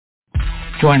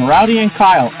Join Rowdy and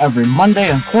Kyle every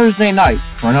Monday and Thursday night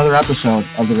for another episode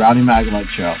of the Rowdy Maglite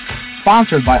Show,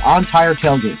 sponsored by On Tire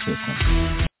Tailgate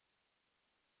System.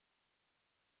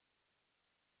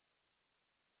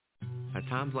 At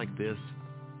times like this,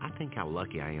 I think how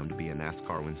lucky I am to be a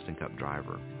NASCAR Winston Cup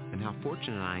driver, and how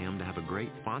fortunate I am to have a great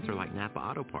sponsor like Napa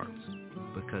Auto Parts,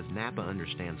 because Napa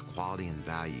understands quality and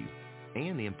value,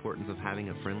 and the importance of having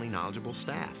a friendly, knowledgeable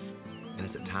staff. And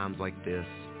it's at times like this,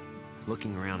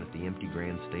 looking around at the empty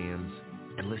grandstands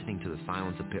and listening to the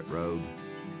silence of pit road,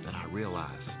 that I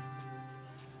realize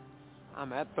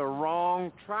I'm at the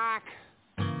wrong track.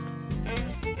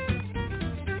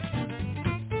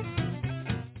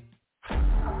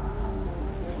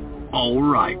 All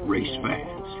right, race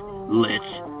fans, let's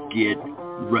get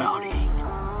rowdy.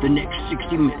 The next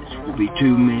 60 minutes will be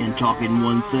two men talking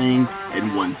one thing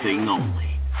and one thing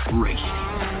only, racing.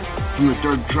 From the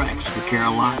dirt tracks of the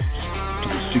Carolinas to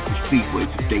the super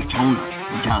speedways of Daytona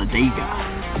and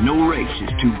Talladega, no race is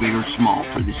too big or small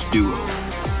for this duo.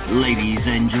 Ladies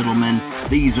and gentlemen,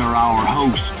 these are our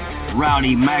hosts,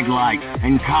 Rowdy Maglite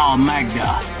and Kyle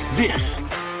Magda. This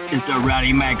is the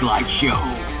Rowdy Maglite Show.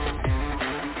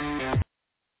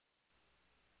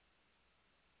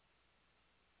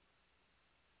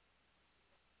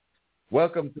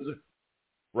 Welcome to the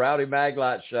Rowdy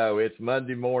Maglite Show. It's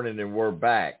Monday morning and we're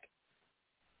back.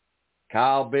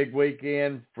 Kyle, big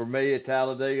weekend for me at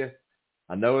Talladega.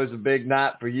 I know it was a big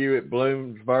night for you at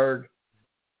Bloomsburg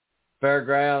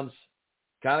Fairgrounds.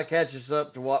 Kind of catch us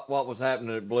up to what was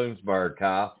happening at Bloomsburg,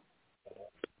 Kyle.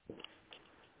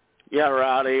 Yeah,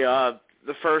 Rowdy. The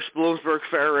first Bloomsburg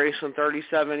Fair race in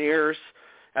 37 years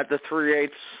at the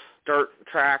 3/8 dirt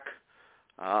track,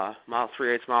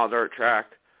 3/8 mile dirt track.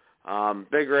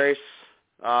 Big race,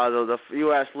 the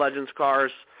U.S. Legends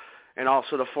cars and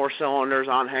also the four cylinders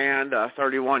on hand,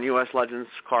 31 U.S. Legends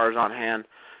cars on hand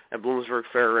at Bloomsburg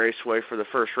Fair Raceway for the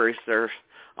first race there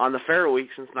on the fair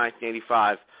week since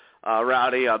 1985.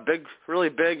 Rowdy, really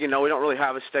big, we don't really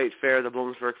have a state fair. The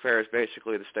Bloomsburg Fair is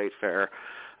basically the state fair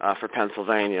for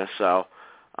Pennsylvania. So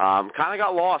kind of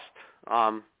got lost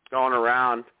going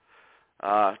around.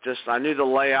 I knew the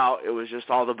layout. It was just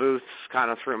all the booths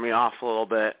kind of threw me off a little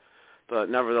bit. But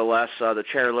nevertheless, the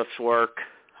chairlifts work,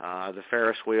 the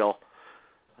Ferris wheel.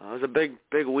 It was a big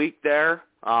week there.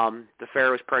 The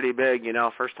fair was pretty big,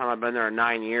 first time I've been there in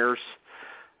 9 years.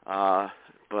 Yeah,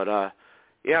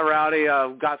 Rowdy,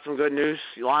 got some good news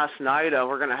last night.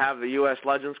 We're going to have the U.S.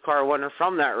 Legends car winner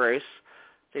from that race.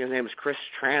 I think his name is Chris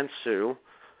Transu.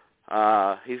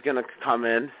 He's going to come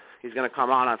in. He's going to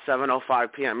come on at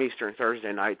 7:05 p.m. Eastern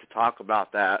Thursday night to talk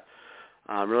about that.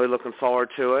 I'm really looking forward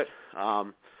to it.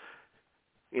 I'm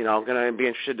going to be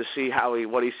interested to see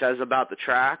what he says about the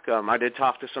track. I did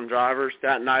talk to some drivers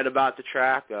that night about the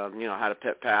track. Had a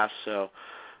pit pass. So,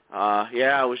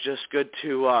 it was just good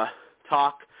to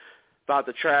talk about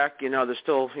the track. There's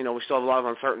still, we still have a lot of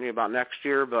uncertainty about next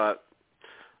year, but,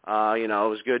 it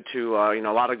was good to,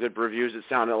 a lot of good reviews it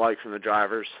sounded like from the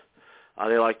drivers.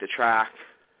 They like the track.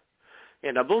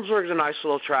 And Bloomsburg's a nice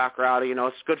little track, Rowdy.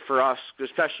 It's good for us,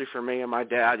 especially for me and my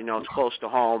dad. It's close to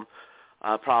home.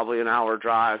 Probably an hour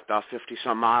drive, about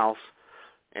 50-some miles.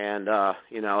 And,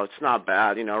 it's not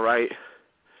bad, right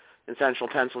in central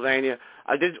Pennsylvania.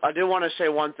 I did want to say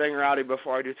one thing, Rowdy,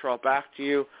 before I do throw it back to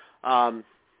you.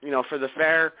 For the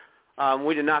fair,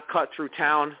 we did not cut through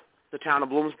the town of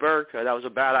Bloomsburg. That was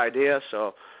a bad idea,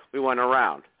 so we went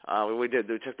around. We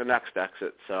took the next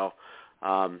exit. So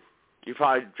you've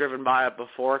probably driven by it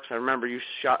before, because I remember you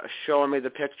showing me the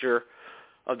picture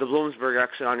of the Bloomsburg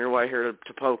exit on your way here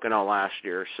to Pocono last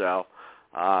year. So,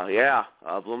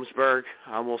 Bloomsburg,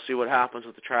 we'll see what happens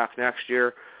with the track next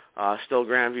year. Still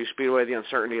Grandview Speedway, the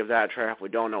uncertainty of that track. We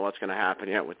don't know what's going to happen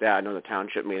yet with that. I know the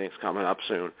township meeting's coming up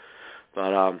soon.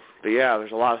 But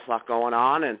there's a lot going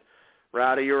on. And,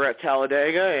 Rowdy, you were at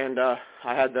Talladega, and I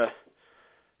had the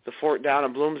fort down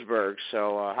in Bloomsburg.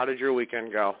 So how did your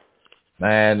weekend go?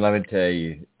 Man, let me tell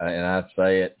you, and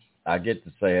I get to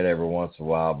say it every once in a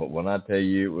while, but when I tell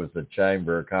you it was the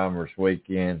Chamber of Commerce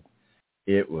weekend,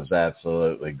 it was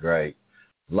absolutely great.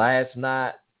 Last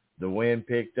night, the wind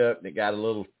picked up and it got a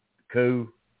little cool.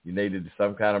 You needed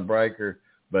some kind of breaker,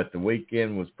 but the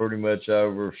weekend was pretty much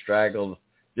over,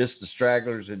 just the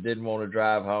stragglers that didn't want to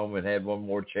drive home and had one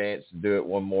more chance to do it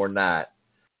one more night.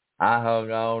 I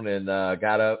hung on and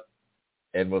got up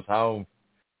and was home.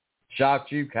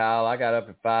 Shocked you, Kyle. I got up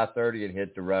at 5:30 and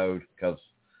hit the road because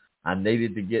I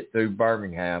needed to get through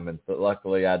Birmingham, and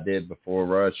luckily I did before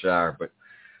rush hour. But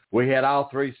we had all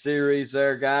three series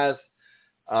there, guys.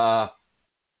 That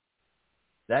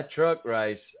truck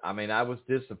race, I was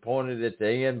disappointed at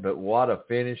the end, but what a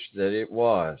finish that it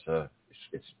was.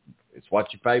 it's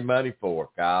what you pay money for,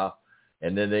 Kyle.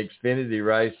 And then the Xfinity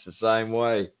race the same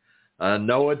way.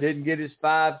 Noah didn't get his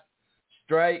 5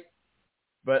 straight,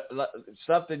 but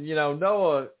something,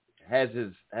 Noah has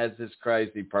this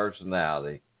crazy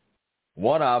personality.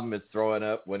 One of them is throwing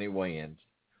up when he wins,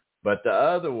 but the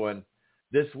other one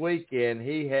this weekend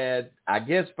he had, I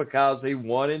guess because he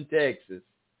won in Texas,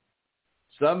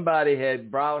 somebody had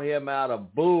brought him out a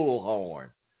bullhorn,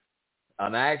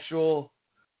 an actual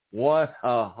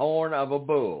horn of a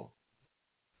bull.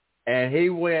 And he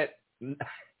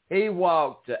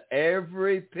walked to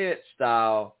every pit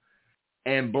stall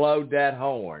and blowed that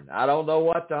horn. I don't know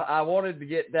I wanted to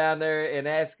get down there and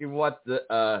ask him what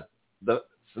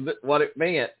what it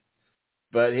meant,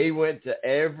 but he went to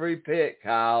every pit,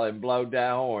 Kyle, and blowed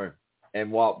that horn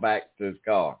and walked back to his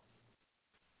car.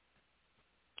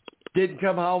 Didn't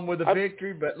come home with a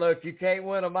victory, but look, you can't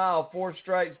win a mile. 4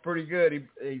 straight's pretty good.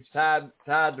 He's tied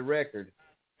the record.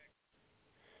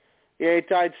 Yeah, he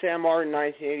tied Sam Martin in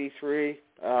 1983.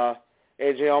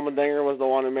 A.J. Allmendinger was the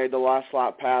one who made the last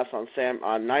lap pass on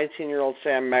 19-year-old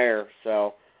Sam Mayer.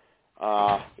 So,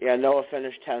 Noah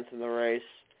finished 10th in the race.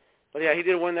 But, yeah, he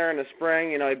did win there in the spring.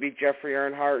 He beat Jeffrey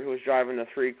Earnhardt, who was driving the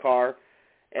 3-car.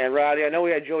 And, Rowdy, I know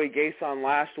we had Joey Gase on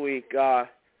last week. They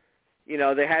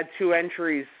had 2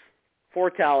 entries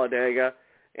for Talladega.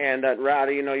 And,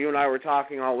 Rowdy, you and I were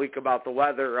talking all week about the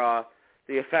weather.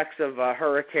 The effects of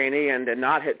Hurricane Ian did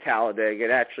not hit Talladega.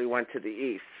 It actually went to the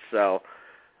east. So,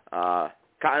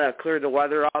 kind of cleared the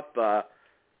weather up.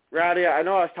 Rowdy, I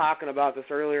know I was talking about this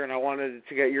earlier, and I wanted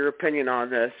to get your opinion on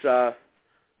this.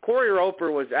 Corey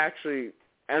Roper was actually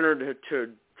entered to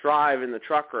drive in the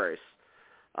truck race.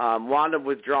 Wound up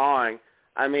withdrawing.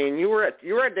 I mean, you were at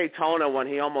Daytona when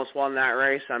he almost won that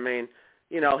race. I mean,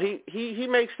 he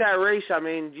makes that race. I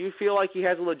mean, do you feel like he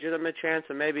has a legitimate chance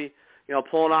of maybe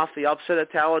pulling off the upset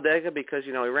at Talladega because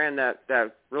he ran that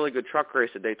really good truck race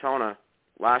at Daytona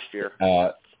last year?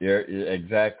 You're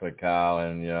exactly, Kyle,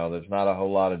 and there's not a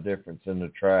whole lot of difference in the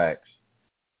tracks.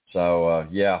 So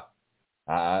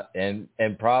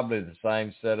and probably the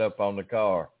same setup on the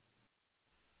car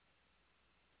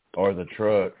or the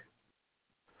truck.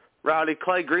 Rowdy,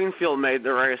 Clay Greenfield made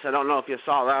the race. I don't know if you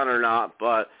saw that or not,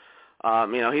 but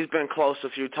he's been close a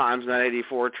few times in that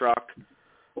 84 truck.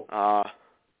 I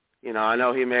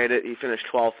know he made it. He finished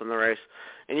 12th in the race.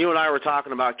 And you and I were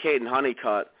talking about Caden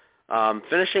Honeycutt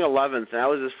finishing 11th, and that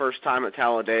was his first time at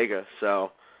Talladega.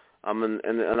 So I'm in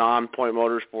an on-point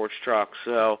motorsports truck.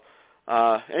 So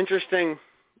interesting,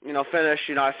 finish.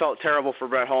 I felt terrible for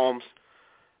Brett Holmes.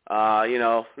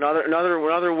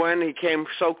 Another win. He came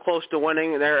so close to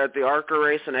winning there at the ARCA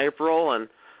race in April, and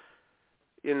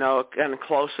getting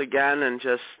close again, and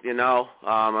just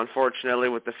unfortunately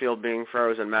with the field being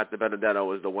frozen, Matt DiBenedetto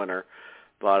was the winner.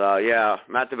 But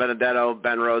Matt DiBenedetto,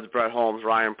 Ben Rhodes, Brett Holmes,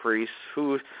 Ryan Preece,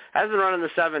 who has been running the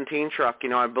 17 truck.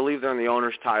 I believe they're in the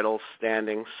owner's title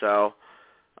standings. So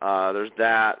there's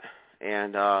that,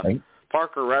 and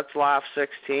Parker Retzlaff,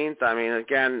 16th. I mean,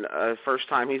 again, first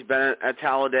time he's been at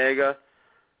Talladega.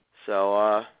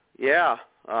 So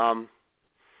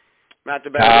Matt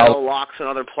DiBenedetto locks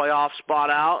another playoff spot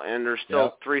out, and there's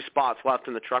still 3 spots left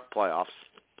in the truck playoffs.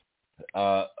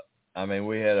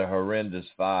 We had a horrendous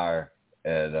fire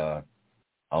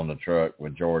on the truck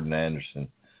with Jordan Anderson.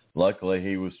 Luckily,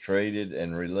 he was treated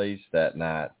and released that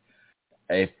night.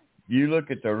 If you look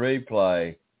at the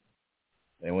replay,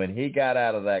 and when he got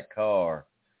out of that car,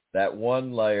 that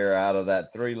 1 layer out of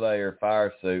that 3-layer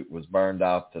fire suit was burned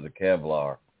off to the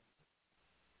Kevlar.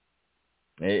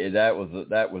 That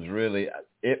was really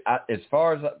as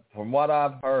far as from what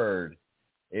I've heard,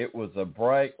 it was a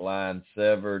brake line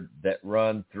severed that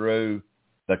run through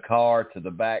the car to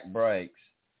the back brakes.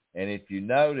 And if you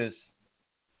notice,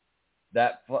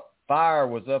 that fire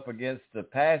was up against the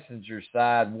passenger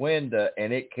side window,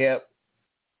 and it kept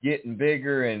getting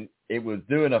bigger, and it was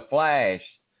doing a flash.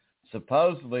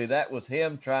 Supposedly that was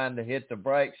him trying to hit the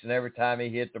brakes, and every time he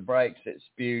hit the brakes, it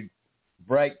spewed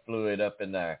brake fluid up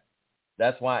in there.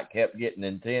 That's why it kept getting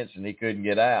intense, and he couldn't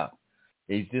get out.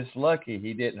 He's just lucky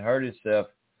he didn't hurt himself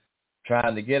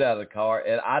trying to get out of the car,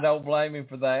 and I don't blame him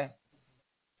for that.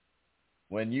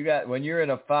 When you're in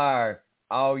a fire,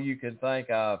 all you can think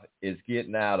of is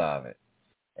getting out of it.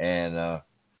 And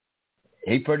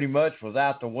he pretty much was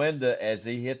out the window as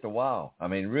he hit the wall. I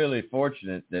mean, really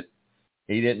fortunate that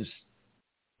he didn't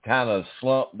kind of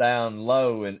slump down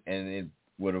low, and it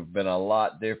would have been a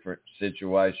lot different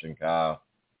situation, Kyle.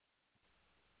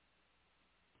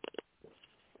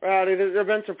 Rowdy, there have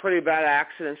been some pretty bad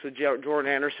accidents with Jordan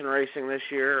Anderson racing this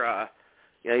year.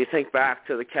 you think back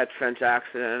to the catch fence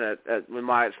accident with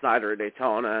Myatt Snyder at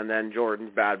Daytona, and then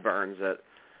Jordan's bad burns at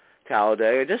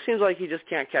Talladega. It just seems like he just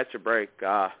can't catch a break.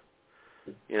 That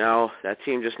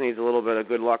team just needs a little bit of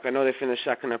good luck. I know they finished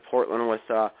second at Portland with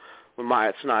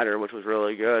Myatt Snyder, which was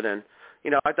really good, and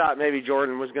I thought maybe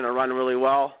Jordan was going to run really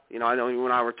well. I know you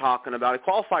and I were talking about it.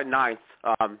 Qualified ninth.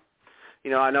 I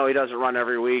know he doesn't run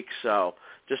every week, so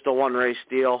just a one-race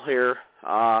deal here.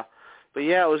 But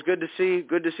yeah, it was good to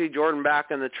see Jordan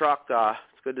back in the truck.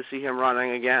 It's good to see him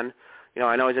running again.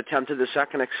 I know he's attempted the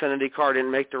second Xfinity car,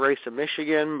 didn't make the race at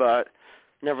Michigan, but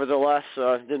nevertheless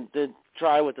did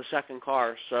try with the second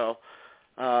car. So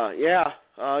anytime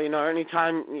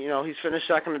he's finished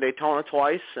second at Daytona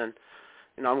twice, and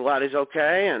I'm glad he's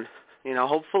okay, and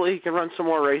hopefully he can run some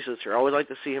more races here. I always like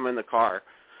to see him in the car.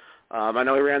 I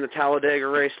know he ran the Talladega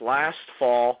race last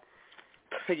fall.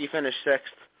 I think he finished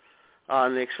sixth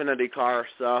in the Xfinity car.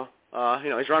 So,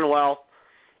 he's run well,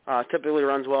 typically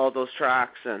runs well at those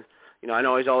tracks. And, I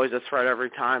know he's always a threat every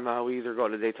time we either go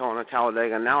to Daytona,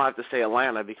 Talladega. And now I have to say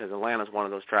Atlanta because Atlanta's one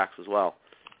of those tracks as well.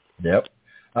 Yep.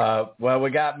 Well, we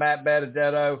got Matt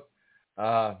Benedetto.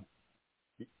 Guys,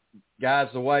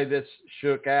 the way this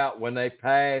shook out when they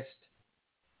passed,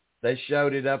 they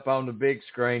showed it up on the big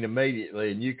screen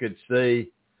immediately, and you could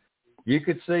see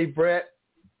Brett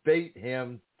beat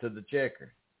him to the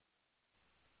checker.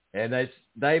 And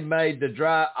they made the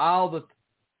drive. All the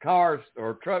cars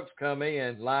or trucks come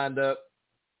in lined up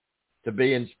to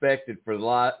be inspected for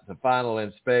the final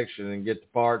inspection and get the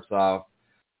parts off.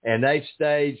 And they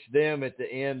staged them at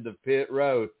the end of pit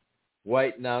road,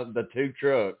 waiting on the two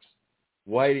trucks,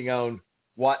 waiting on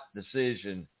what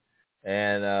decision.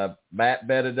 And Matt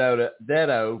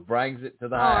Benedetto brings it to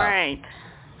the house. All right.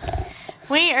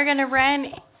 We are going to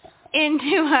run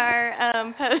into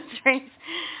our post-race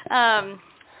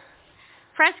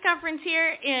press conference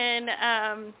here in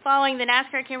following the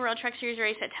NASCAR Camping World Truck Series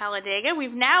race at Talladega.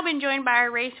 We've now been joined by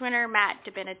our race winner, Matt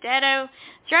Benedetto,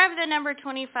 driver of the number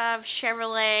 25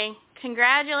 Chevrolet.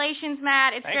 Congratulations,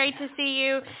 Matt. It's great to see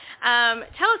you.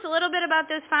 Tell us a little bit about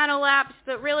those final laps,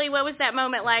 but really what was that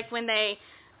moment like when they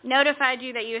notified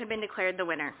you that you had been declared the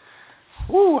winner?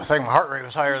 Ooh, I think my heart rate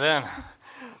was higher then.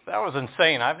 That was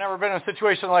insane. I've never been in a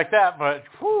situation like that, but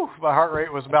my heart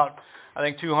rate was about, I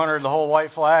think, 200, the whole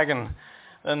white flag, and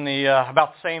then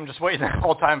about the same, just waiting the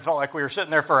whole time. Felt like we were sitting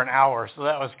there for an hour, so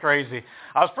that was crazy.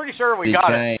 I was pretty sure we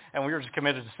got it, and we were just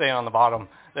committed to staying on the bottom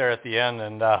there at the end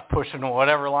and pushing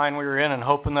whatever line we were in and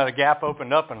hoping that a gap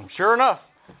opened up, and sure enough,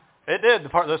 it did.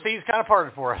 The seas kind of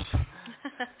parted for us.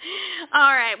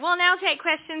 All right. We'll now take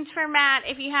questions for Matt.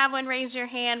 If you have one, raise your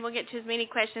hand. We'll get to as many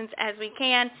questions as we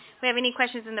can. If we have any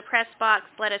questions in the press box,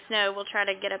 let us know. We'll try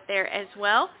to get up there as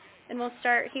well. And we'll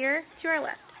start here to our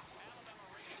left.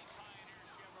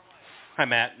 Hi,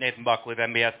 Matt. Nathan Buckley of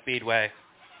MBS Speedway.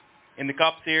 In the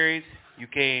Cup Series, you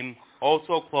came oh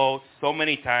so close so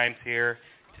many times here.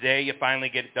 Today, you finally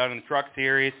get it done in the Truck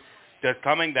Series. Does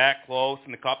coming that close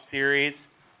in the Cup Series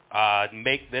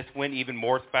make this win even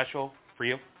more special for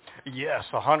you? Yes,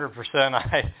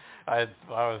 100%. I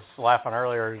was laughing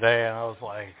earlier today, and I was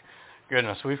like,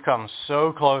 goodness, we've come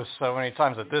so close so many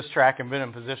times at this track and been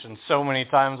in position so many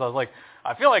times. I was like,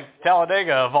 I feel like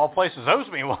Talladega, of all places, owes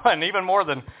me one, even more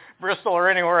than Bristol or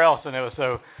anywhere else, and it was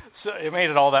so it made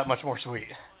it all that much more sweet.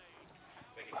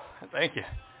 Thank you.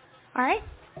 All right.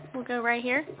 We'll go right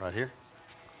here. Right here.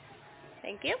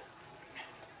 Thank you.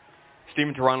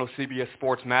 Steven Toronto, CBS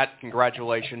Sports. Matt,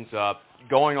 congratulations.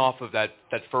 Going off of that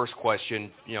first question,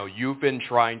 you've been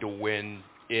trying to win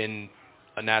in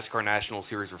a NASCAR National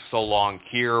Series for so long,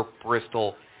 here,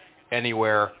 Bristol,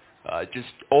 anywhere. Just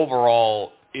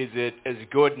overall, is it as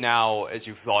good now as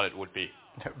you thought it would be?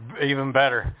 Even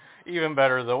better.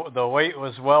 The wait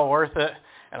was well worth it,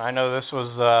 and I know this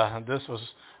was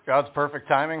God's perfect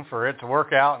timing for it to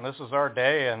work out, and this was our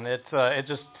day, and it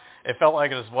felt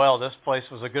like it as well. This place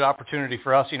was a good opportunity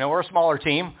for us. We're a smaller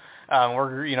team.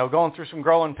 We're going through some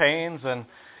growing pains, and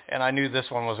I knew this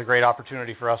one was a great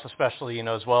opportunity for us, especially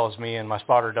as well as me and my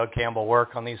spotter Doug Campbell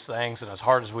work on these things, and as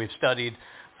hard as we've studied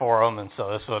for them. And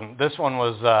so this one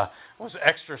was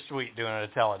extra sweet doing it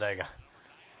at Talladega.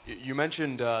 You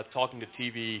mentioned talking to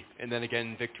TV and then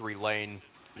again Victory Lane.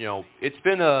 It's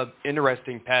been an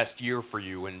interesting past year for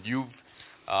you, and you've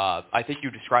I think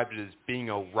you described it as being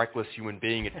a reckless human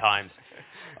being at times.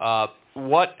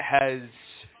 What has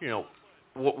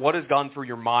gone through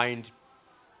your mind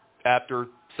after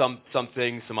some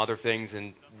things, some other things,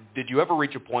 and did you ever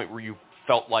reach a point where you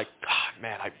felt like, God,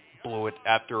 man, I blew it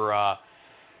after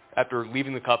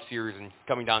leaving the Cup Series and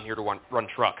coming down here to run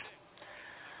trucks?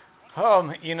 I've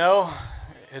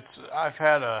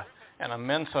had an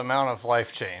immense amount of life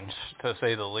change, to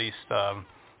say the least.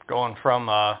 Going from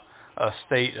a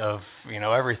state of,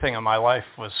 everything in my life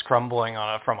was crumbling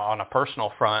on a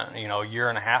personal front, a year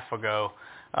and a half ago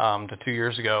to 2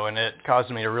 years ago, and it caused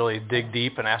me to really dig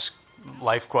deep and ask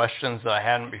life questions that I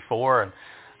hadn't before, and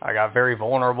I got very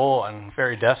vulnerable and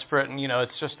very desperate, and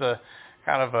it's just a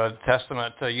kind of a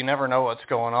testament to you never know what's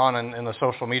going on in the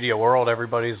social media world.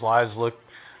 Everybody's lives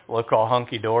look all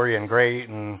hunky-dory and great,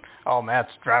 and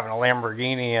Matt's driving a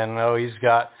Lamborghini, and he's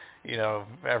got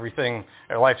everything,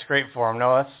 life's great for him.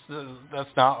 No, that's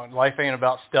not, life ain't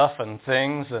about stuff and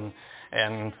things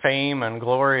and fame and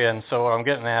glory. And so what I'm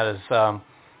getting at is,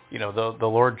 the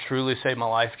Lord truly saved my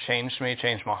life, changed me,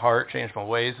 changed my heart, changed my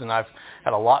ways, and I've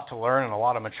had a lot to learn and a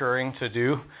lot of maturing to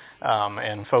do,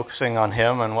 and focusing on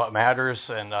Him and what matters,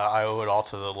 and I owe it all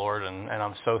to the Lord, and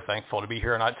I'm so thankful to be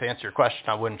here. And to answer your question,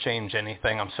 I wouldn't change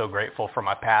anything. I'm so grateful for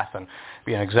my path and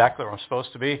being exactly where I'm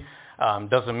supposed to be.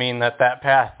 Doesn't mean that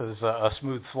path is a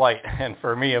smooth flight. And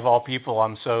for me, of all people,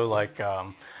 I'm so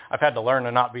I've had to learn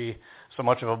to not be so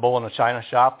much of a bull in a china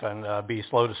shop and be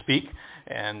slow to speak.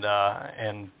 And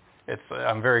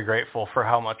I'm very grateful for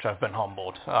how much I've been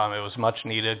humbled. It was much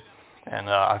needed.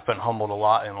 And I've been humbled a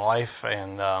lot in life,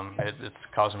 and it's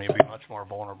caused me to be much more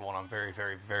vulnerable, and I'm very,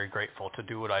 very, very grateful to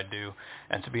do what I do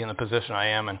and to be in the position I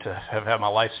am and to have had my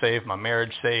life saved, my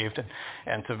marriage saved,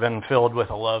 and to have been filled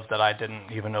with a love that I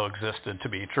didn't even know existed, to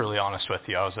be truly honest with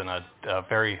you. I was a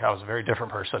very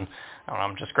different person, and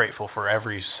I'm just grateful for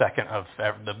every second of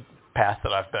the path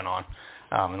that I've been on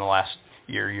in the last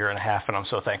year and a half, and I'm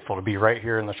so thankful to be right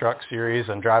here in the Truck Series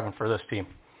and driving for this team.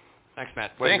 Thanks,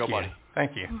 Matt. Way to go, buddy.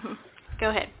 Thank you. Mm-hmm. Go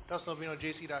ahead.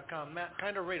 DustinAlvinoJC.com. Matt,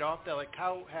 kind of right off that,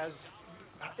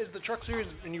 is the Truck Series,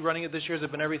 and you running it this year, has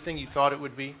it been everything you thought it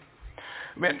would be?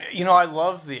 Man, I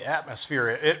love the atmosphere.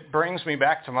 It brings me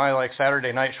back to my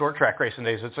Saturday night short track racing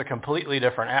days. It's a completely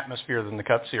different atmosphere than the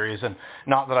Cup Series, and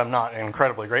not that I'm not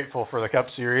incredibly grateful for the Cup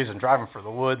Series and driving for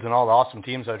the Woods and all the awesome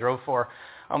teams I drove for.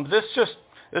 This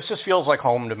just feels like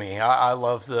home to me. I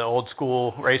love the old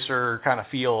school racer kind of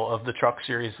feel of the Truck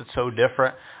Series. It's so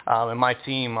different. And my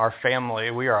team, our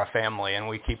family, we are a family, and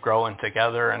we keep growing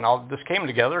together. And all this came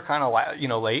together kind of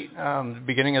late,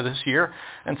 beginning of this year.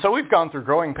 And so we've gone through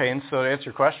growing pains. So to answer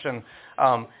your question,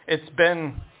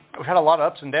 we've had a lot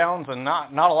of ups and downs, and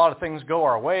not a lot of things go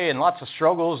our way, and lots of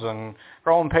struggles and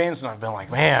growing pains. And I've been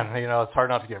like, man, it's hard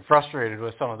not to get frustrated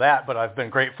with some of that. But I've been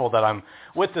grateful that I'm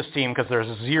with this team, because there's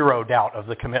zero doubt of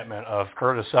the commitment of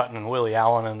Curtis Sutton and Willie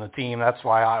Allen and the team. That's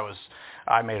why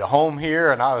I made a home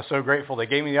here, and I was so grateful they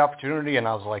gave me the opportunity. And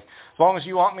I was like, as long as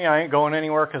you want me, I ain't going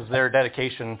anywhere, because their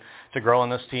dedication to growing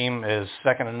this team is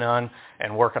second to none,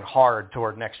 and working hard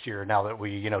toward next year now that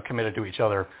we committed to each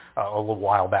other a little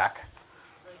while back.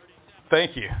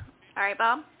 Thank you. All right,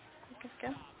 Bob. Let's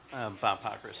go. Bob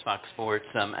Pockris, Fox Sports.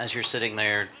 As you're sitting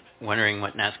there wondering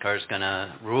what NASCAR is going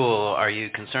to rule, are you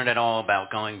concerned at all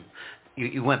about going?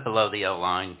 You went below the yellow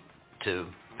line to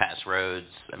pass roads.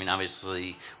 I mean,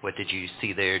 obviously, what did you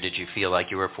see there? Did you feel like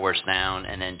you were forced down?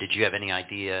 And then did you have any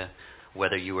idea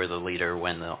whether you were the leader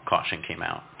when the caution came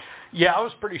out? Yeah, I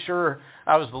was pretty sure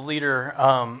I was the leader.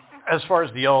 As far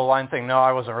as the yellow line thing, no,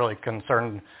 I wasn't really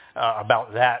concerned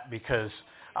about that, because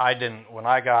I didn't,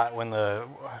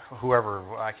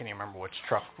 whoever, I can't even remember which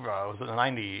truck, was it the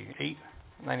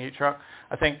 98 truck?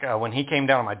 I think when he came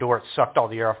down on my door, it sucked all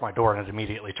the air off my door, and it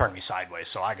immediately turned me sideways.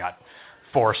 So I got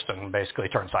forced and basically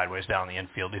turned sideways down the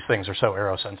infield. These things are so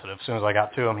aerosensitive. As soon as I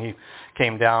got to him, he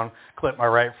came down, clipped my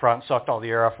right front, sucked all the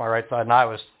air off my right side, and I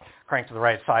was cranked to the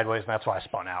right sideways, and that's why I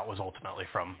spun out, was ultimately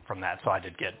from that. So I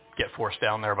did get forced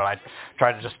down there, but I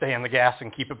tried to just stay in the gas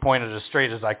and keep it pointed as straight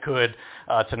as I could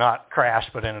to not crash,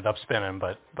 but ended up spinning.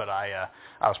 But I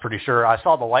was pretty sure. I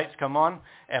saw the lights come on,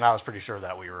 and I was pretty sure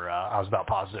that I was about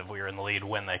positive we were in the lead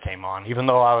when they came on. Even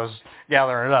though I was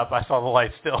gathering it up, I saw the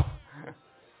lights still.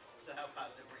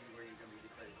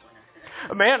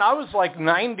 Man, I was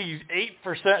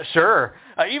 98% sure.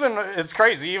 It's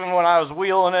crazy. Even when I was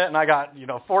wheeling it and I got,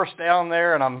 forced down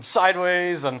there and I'm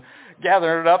sideways and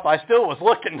gathering it up, I still was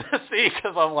looking to see,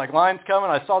 because I'm like, line's coming.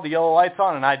 I saw the yellow lights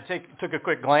on, and I took a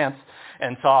quick glance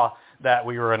and saw that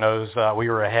we were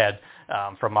ahead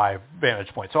from my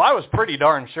vantage point. So I was pretty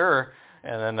darn sure.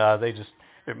 And then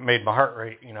it made my heart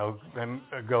rate,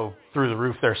 go through the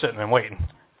roof there, sitting and waiting.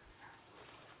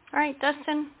 All right,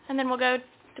 Dustin, and then we'll go.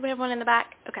 Do we have one in the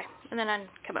back? Okay, and then I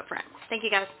come up front. Thank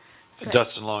you, guys.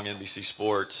 Dustin Long, NBC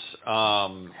Sports.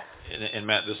 And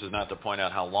Matt, this is not to point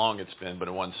out how long it's been, but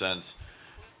in one sense,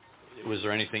 was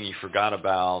there anything you forgot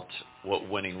about what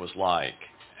winning was like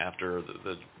after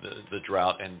the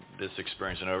drought and this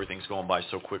experience? I know everything's going by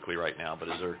so quickly right now, but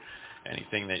is there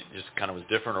anything that just kind of was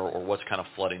different, or what's kind of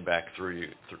flooding back through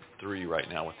you right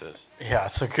now with this? Yeah,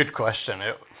 it's a good question.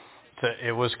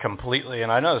 It was completely,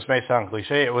 and I know this may sound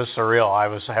cliche, it was surreal. I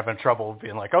was having trouble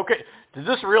being like, okay, did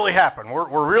this really happen?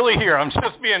 We're really here. I'm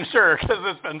just being sure because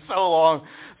it's been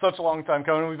such a long time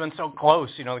coming. We've been so close.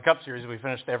 The Cup Series, we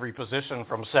finished every position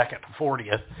from 2nd to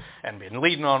 40th and been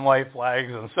leading on white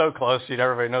flags and so close.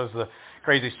 Everybody knows the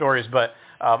crazy stories, but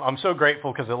I'm so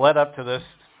grateful because it led up to this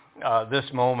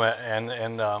moment,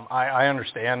 and I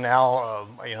understand now.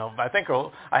 I think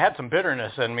I had some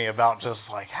bitterness in me about just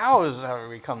like how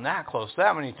we come that close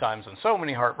that many times and so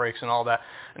many heartbreaks and all that.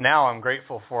 Now I'm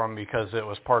grateful for them because it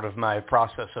was part of my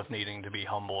process of needing to be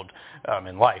humbled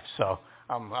in life. So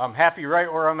I'm happy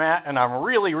right where I'm at, and I'm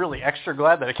really, really extra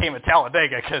glad that I came at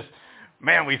Talladega because,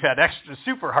 man, we've had extra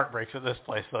super heartbreaks at this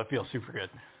place, so it feels super good.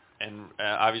 And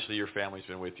obviously your family's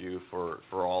been with you for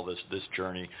all this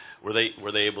journey. Were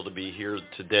they able to be here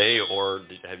today, or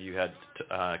have you had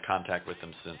contact with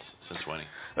them since winning?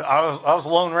 I was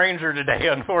Lone Ranger today,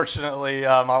 unfortunately.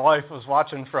 My wife was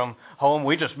watching from home.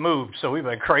 We just moved, so we've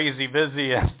been crazy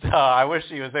busy, and I wish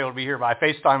she was able to be here. But I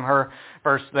FaceTime her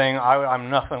first thing. I'm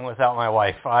nothing without my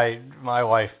wife. My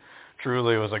wife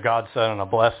truly was a godsend and a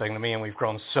blessing to me, and we've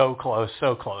grown so close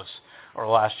over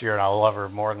the last year, and I love her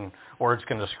more than words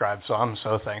can describe. So I'm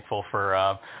so thankful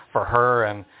for her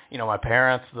and my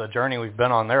parents. The journey we've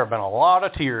been on, there have been a lot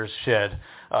of tears shed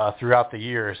throughout the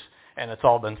years, and it's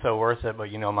all been so worth it. But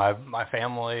my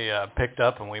family picked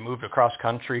up and we moved across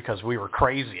country because we were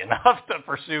crazy enough to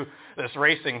pursue this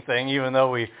racing thing, even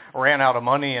though we ran out of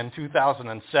money in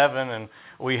 2007 and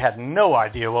we had no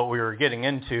idea what we were getting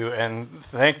into. And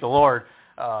thank the Lord,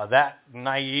 that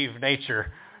naive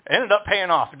nature ended up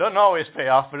paying off. It doesn't always pay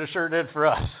off, but it sure did for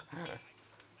us.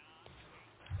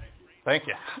 Thank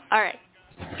you. All right.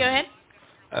 Go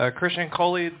ahead. Christian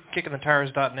Coley,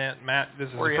 kickingthetires.net. Matt, this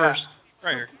is the first.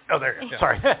 Right here. Oh, there you go. Yeah.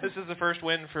 Sorry. This is the first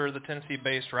win for the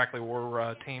Tennessee-based Rackley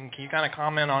War team. Can you kind of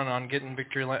comment on getting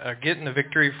the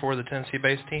victory for the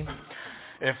Tennessee-based team?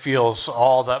 It feels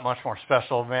all that much more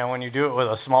special, man, when you do it with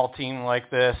a small team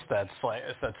like this that's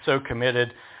so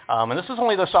committed. And this is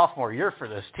only the sophomore year for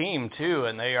this team, too,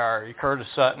 and they are Curtis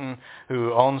Sutton,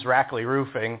 who owns Rackley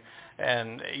Roofing,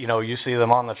 and, you see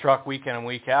them on the truck week in and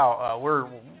week out.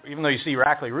 Even though you see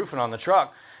Rackley Roofing on the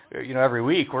truck, every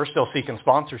week, we're still seeking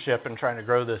sponsorship and trying to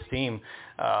grow this team.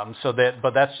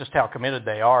 But that's just how committed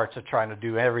they are to trying to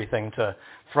do everything to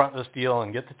front this deal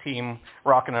and get the team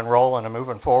rocking and rolling and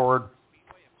moving forward.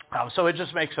 So it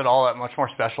just makes it all that much more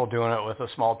special doing it with a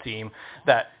small team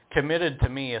that committed to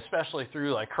me, especially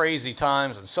through like crazy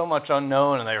times and so much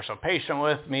unknown, and they were so patient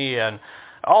with me and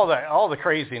all the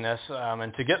craziness.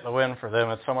 And to get the win for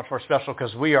them, it's so much more special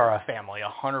because we are a family,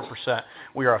 100%.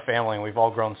 We are a family, and we've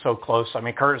all grown so close. I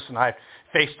mean, Curtis and I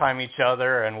FaceTime each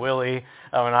other, and Willie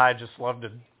and I just love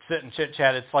to sit and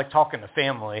chit-chat. It's like talking to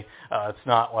family. It's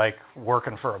not like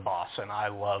working for a boss, and I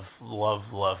love, love,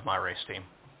 love my race team.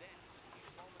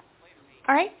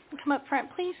 All right, come up front,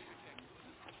 please.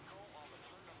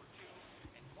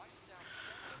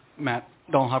 Matt,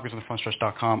 Dylan Hopkins on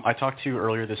FrontStretch.com. I talked to you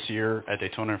earlier this year at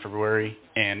Daytona in February,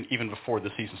 and even before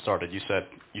the season started, you said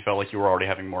you felt like you were already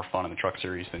having more fun in the Truck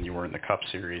Series than you were in the Cup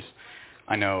Series.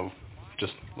 I know,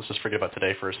 let's just forget about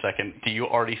today for a second. Do you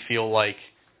already feel like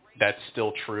that's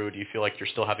still true? Do you feel like you're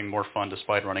still having more fun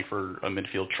despite running for a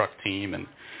midfield truck team and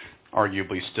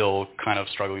arguably still kind of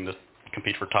struggling to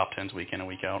compete for top 10s week in and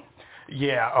week out?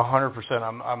 Yeah,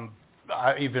 100%.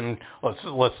 I even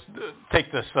let's take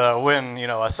this win,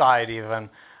 aside even,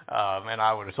 and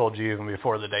I would have told you even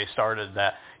before the day started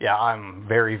that, yeah, I'm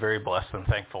very, very blessed and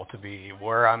thankful to be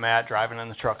where I'm at, driving in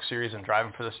the Truck Series and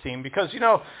driving for this team. Because, if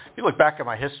you look back at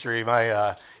my history,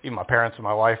 even my parents and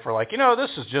my wife were like,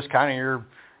 this is just kind of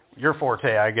your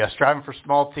forte, I guess, driving for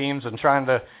small teams and trying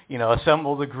to,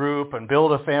 assemble the group and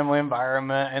build a family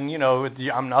environment. And,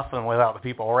 I'm nothing without the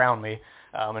people around me.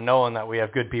 And knowing that we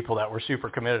have good people that were super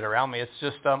committed around me, it's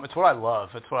just, it's what I love.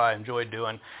 It's what I enjoy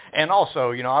doing. And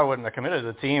also, I wouldn't have committed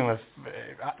to the team if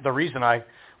the reason I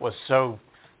was so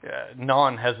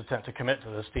non-hesitant to commit to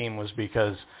this team was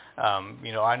because,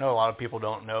 I know a lot of people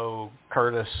don't know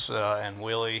Curtis and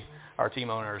Willie, our team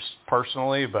owners,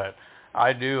 personally, but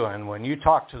I do. And when you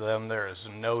talk to them, there is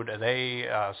they,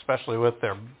 especially with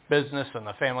their business and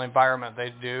the family environment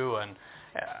they do, and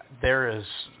there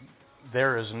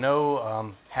is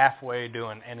no halfway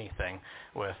doing anything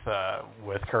with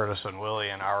Curtis and Willie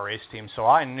and our race team. So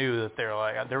I knew that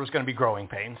there was going to be growing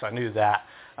pains. I knew that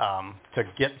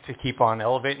to keep on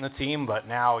elevating the team. But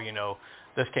now,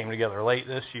 this came together late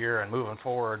this year, and moving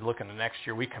forward, looking to next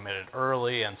year, we committed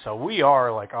early, and so we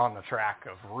are like on the track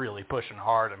of really pushing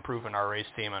hard, improving our race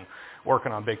team, and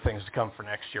working on big things to come for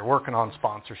next year. Working on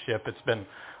sponsorship. It's been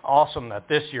awesome that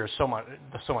this year is so much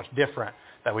different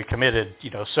that we committed,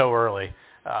 so early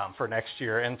for next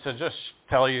year. And to just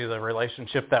tell you the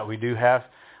relationship that we do have,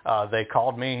 they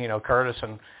called me, Curtis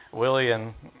and Willie,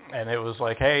 and it was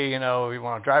like, hey, you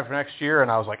want to drive for next year?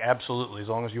 And I was like, absolutely, as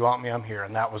long as you want me, I'm here.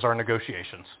 And that was our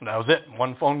negotiations. And that was it.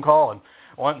 One phone call and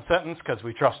one sentence, because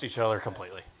we trust each other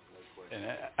completely. And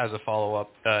as a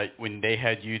follow-up, when they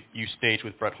had you staged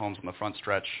with Brett Holmes on the front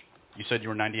stretch, you said you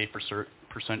were 98%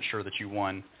 sure that you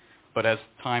won. But as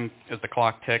the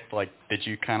clock ticked, did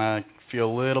you kind of feel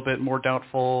a little bit more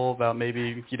doubtful about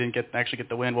maybe you didn't actually get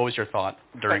the win? What was your thought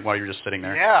while you were just sitting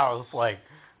there? Yeah, I was like,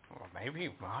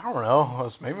 maybe, I don't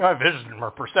know, maybe my vision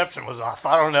or perception was off.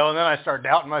 I don't know. And then I started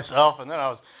doubting myself, and then I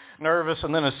was nervous.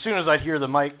 And then as soon as I'd hear the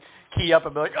mic key up,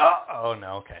 I'd be like, oh,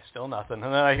 no, okay, still nothing.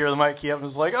 And then I hear the mic key up, and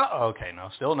it's like, okay, no,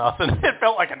 still nothing. It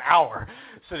felt like an hour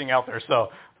sitting out there. So,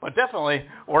 but definitely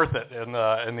worth it in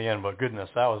the end. But goodness,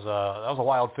 that was a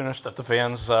wild finish that the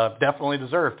fans definitely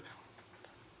deserved.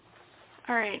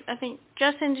 All right, I think,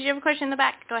 Justin, did you have a question in the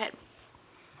back? Go ahead.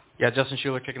 Yeah, Justin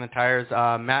Schuler, Kicking the Tires.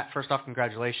 Matt, first off,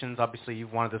 congratulations. Obviously,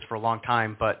 you've wanted this for a long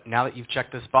time, but now that you've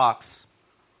checked this box,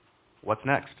 what's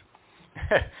next?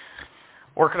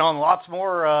 Working on lots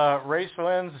more race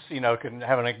wins,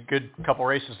 having a good couple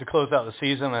races to close out the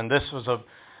season, and this was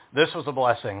a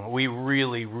blessing. We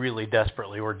really, really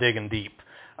desperately were digging deep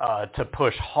to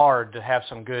push hard to have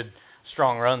some good,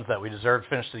 strong runs that we deserved to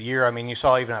finish the year. I mean, you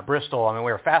saw even at Bristol,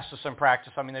 we were fastest in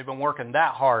practice. They've been working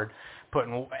that hard,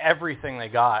 putting everything they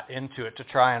got into it to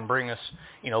try and bring us,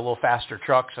 a little faster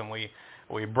trucks, and we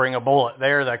bring a bullet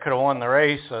there that could have won the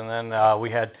race, and then we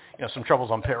had, some troubles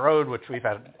on pit road, which we've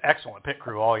had an excellent pit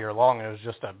crew all year long. It was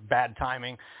just a bad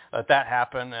timing that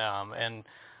happened, and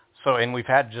we've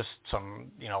had just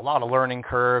some, a lot of learning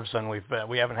curves, and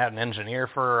we haven't had an engineer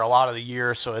for a lot of the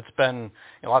year, so it's been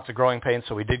lots of growing pains.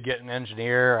 So we did get an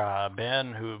engineer,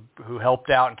 Ben, who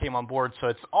helped out and came on board. So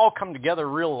it's all come together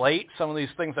real late. Some of these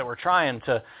things that we're trying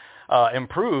to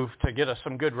improve to get us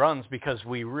some good runs, because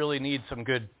we really needed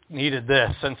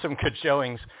this and some good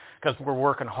showings, because we're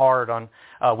working hard on.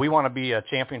 We want to be a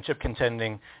championship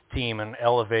contending team and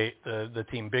elevate the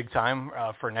team big time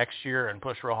for next year and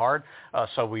push real hard.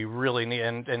 So we really need,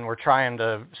 and we're trying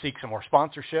to seek some more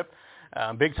sponsorship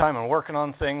big time and working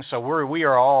on things. So we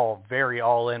are all very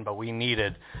all in, but we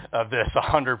needed this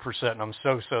 100%, and I'm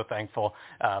so thankful.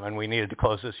 And we needed to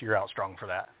close this year out strong for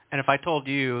that. And if I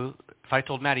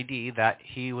told Matty D that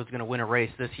he was going to win a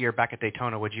race this year back at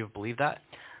Daytona, would you have believed that?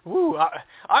 Ooh,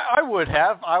 I would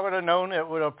have. I would have known it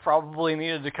would have probably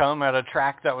needed to come at a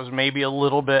track that was maybe a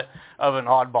little bit of an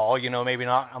oddball, maybe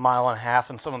not a mile and a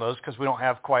half and some of those, because we don't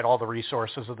have quite all the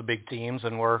resources of the big teams,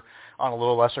 and we're on a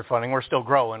little lesser funding. We're still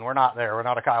growing. We're not there. We're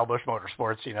not a Kyle Busch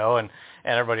Motorsports, and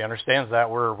everybody understands that.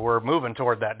 We're moving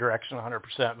toward that direction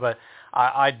 100%. But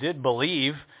I did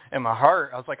believe in my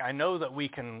heart, I was like, I know that we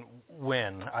can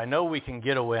win. I know we can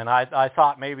get a win. I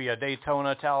thought maybe a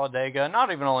Daytona, Talladega, not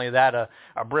even only that, a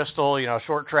Bristol,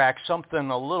 short track, something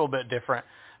a little bit different,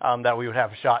 that we would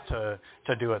have a shot to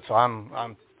do it. So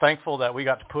I'm thankful that we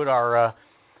got to put our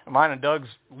mine and Doug's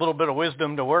little bit of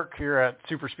wisdom to work here at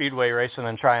Super Speedway Racing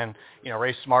and try and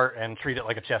race smart and treat it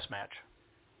like a chess match.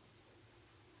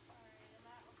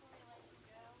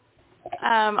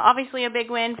 Obviously a big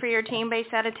win for your team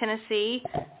based out of Tennessee.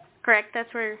 Correct?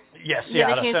 That's where yes, the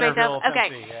team's based out.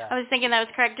 Tennessee, okay, yeah. I was thinking that was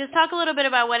correct. Just talk a little bit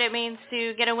about what it means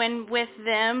to get a win with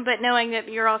them, but knowing that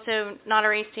you're also not a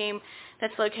race team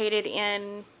that's located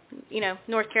in,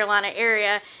 North Carolina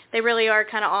area. They really are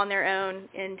kind of on their own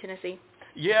in Tennessee.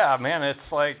 Yeah, man, it's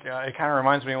like it kind of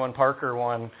reminds me of when Parker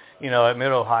won, at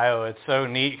Mid-Ohio. It's so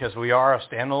neat because we are a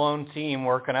standalone team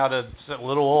working out of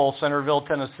little old Centerville,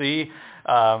 Tennessee.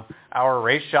 Our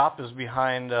race shop is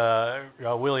behind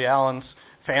Willie Allen's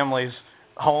family's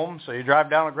home, so you drive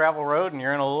down a gravel road and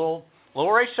you're in a little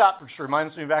race shop, which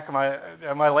reminds me back of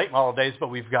my late model days. But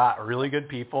we've got really good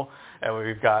people, and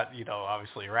we've got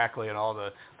obviously Rackley and all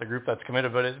the group that's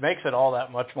committed. But it makes it all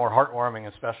that much more heartwarming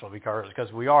and special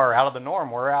because we are out of the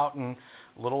norm. We're out in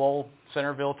little old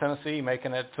Centerville, Tennessee,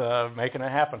 making it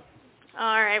happen.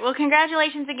 All right. Well,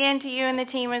 congratulations again to you and the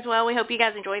team as well. We hope you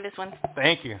guys enjoy this one.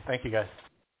 Thank you, guys.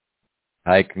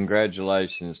 Hey,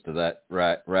 congratulations to that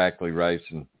Rackley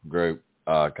Racing group,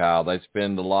 Kyle. They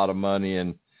spend a lot of money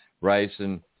in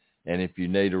racing, and if you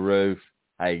need a roof,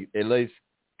 hey, at least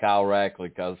Kyle Rackley,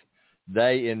 because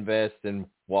they invest in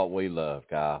what we love,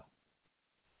 Kyle.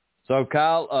 So,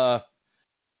 Kyle,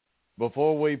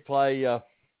 before we play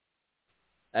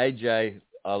AJ,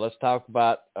 let's talk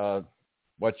about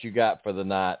what you got for the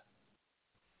night.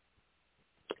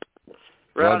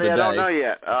 Rowdy, I don't know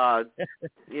yet.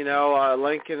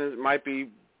 Lincoln might be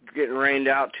getting rained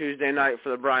out Tuesday night for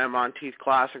the Brian Monteith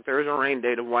Classic. There is a rain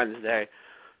date of Wednesday,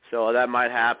 so that might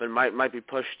happen. Might be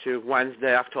pushed to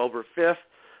Wednesday, October 5th.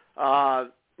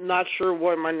 Not sure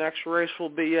what my next race will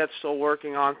be yet. Still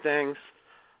working on things.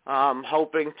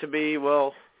 Planning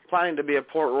to be at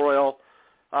Port Royal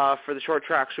for the Short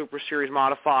Track Super Series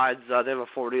Modifieds. They have a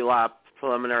 40-lap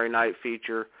preliminary night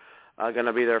feature. Going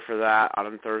to be there for that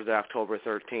on Thursday, October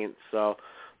 13th. So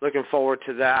looking forward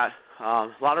to that.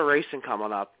 A lot of racing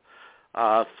coming up.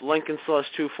 Lincoln still has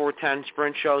 2 410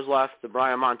 sprint shows left. The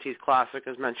Brian Monteith Classic,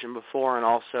 as mentioned before, and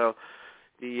also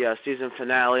the season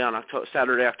finale on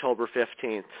Saturday, October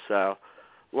 15th. So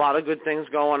a lot of good things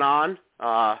going on.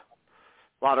 A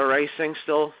lot of racing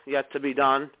still yet to be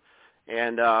done.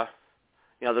 And, the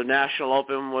National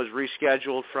Open was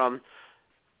rescheduled from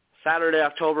Saturday,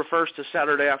 October 1st to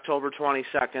Saturday, October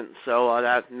 22nd. So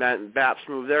that meant BAPS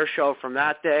moved their show from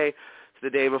that day to the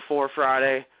day before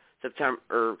Friday,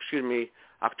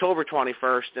 October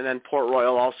 21st, and then Port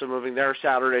Royal also moving their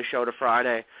Saturday show to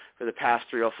Friday for the past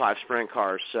 305 sprint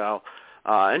cars. So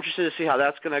interested to see how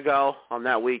that's going to go on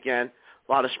that weekend.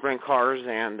 A lot of sprint cars,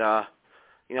 and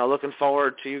looking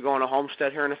forward to you going to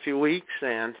Homestead here in a few weeks,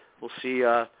 and we'll see.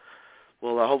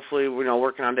 We'll hopefully,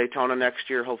 working on Daytona next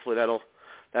year. Hopefully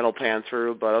that'll pan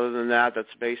through. But other than that,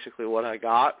 that's basically what I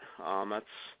got. That's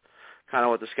kind of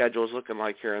what the schedule is looking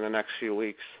like here in the next few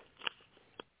weeks.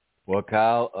 Well,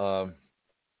 Kyle,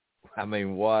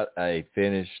 what a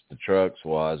finish the trucks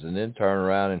was, and then turn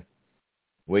around and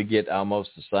we get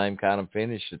almost the same kind of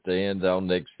finish at the end on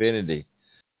the Xfinity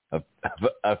a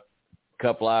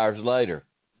couple hours later,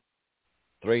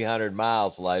 300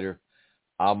 miles later,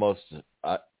 almost.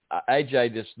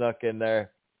 AJ just snuck in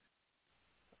there.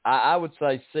 I would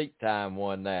say Seat Time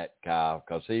won that, Kyle,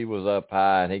 because he was up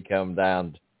high and he come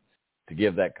down to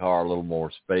give that car a little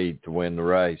more speed to win the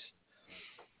race.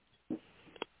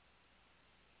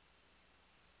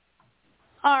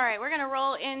 All right, we're going to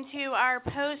roll into our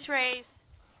post-race.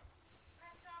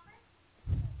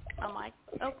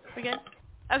 We good?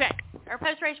 Okay, our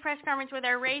post-race press conference with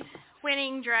our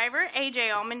race-winning driver,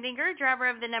 AJ Allmendinger, driver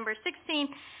of the number 16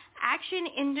 Action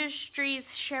Industries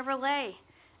Chevrolet.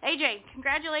 AJ,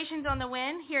 congratulations on the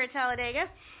win here at Talladega.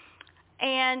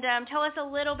 And tell us a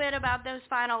little bit about those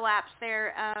final laps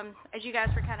there as you guys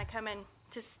were kind of coming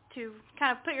to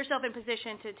kind of put yourself in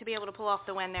position to be able to pull off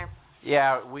the win there.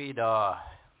 Yeah, we'd,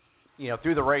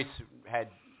 through the race had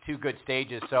 2 good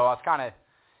stages. So I was kind of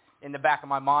in the back of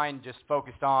my mind just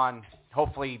focused on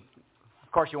hopefully,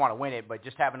 of course you want to win it, but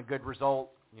just having a good result.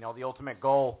 The ultimate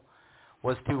goal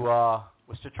was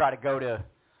to try to go to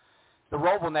the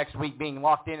Roval next week, being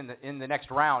locked in the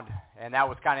next round, and that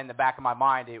was kind of in the back of my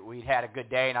mind. We'd had a good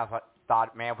day, and I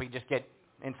thought, man, if we just get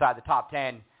inside the top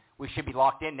 10, we should be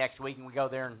locked in next week, and we go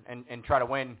there and try to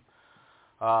win,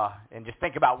 and just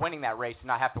think about winning that race and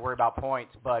not have to worry about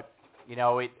points. But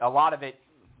a lot of it,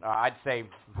 I'd say,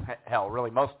 hell,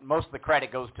 really most of the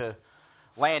credit goes to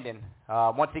Landon.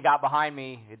 Once he got behind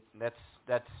me,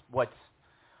 that's what's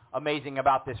amazing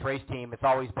about this race team. It's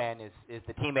always been is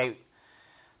the teammate.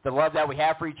 The love that we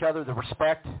have for each other, the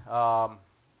respect,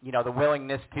 the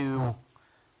willingness to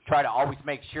try to always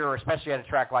make sure, especially at a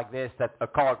track like this, that a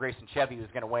Carl Grayson Chevy was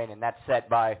going to win, and that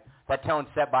tone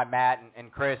set by Matt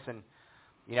and Chris, and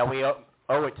we owe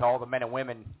it to all the men and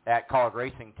women at Carl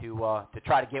Racing to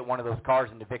try to get one of those cars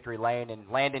into victory lane, and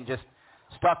Landon just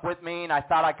stuck with me, and I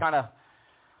thought I kind of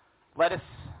let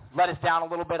us down a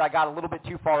little bit. I got a little bit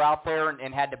too far out there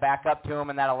and had to back up to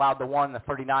him, and that allowed the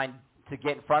 39 to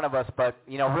get in front of us. But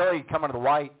really coming to the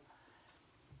white,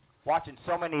 watching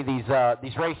so many of these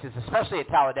races, especially at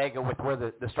Talladega with where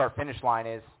the start finish line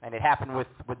is, and it happened with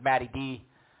Matty D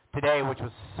today, which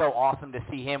was so awesome to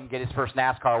see him get his first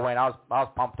NASCAR win. I was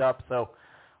pumped up. So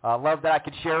love that I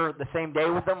could share the same day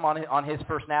with him on his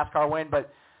first NASCAR win.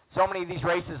 But so many of these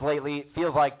races lately, it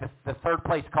feels like the third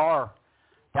place car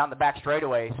down the back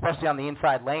straightaway, especially on the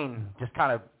inside lane, just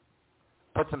kind of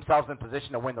puts themselves in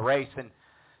position to win the race. And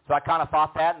so I kind of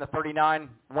thought that, and the 39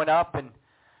 went up, and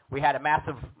we had a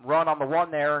massive run on the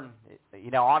 1 there. And,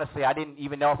 honestly, I didn't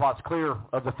even know if I was clear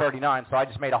of the 39, so I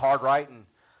just made a hard right and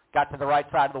got to the right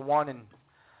side of the 1, and,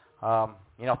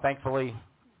 thankfully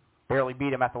barely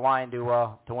beat him at the line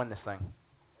to win this thing.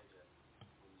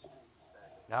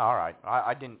 No, all right.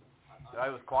 I didn't. I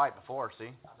was quiet before,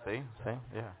 see? Yeah.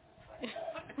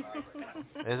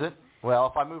 Is it? Well,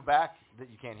 if I move back,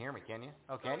 you can't hear me, can you?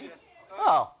 Oh, can you?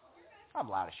 Oh. I'm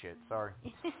loud as shit. Sorry.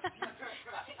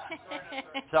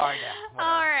 Sorry, now.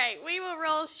 All right, we will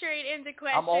roll straight into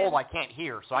questions. I'm old. I can't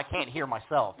hear, so I can't hear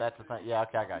myself. That's the thing. Yeah,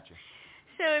 okay, I got you.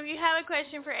 So if you have a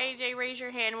question for AJ, raise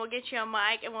your hand. We'll get you on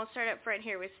mic, and we'll start up front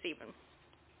here with Stephen.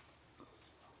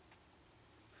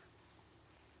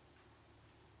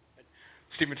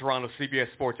 Stephen Toronto,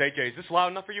 CBS Sports. AJ, is this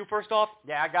loud enough for you, first off?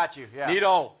 Yeah, I got you. Yeah.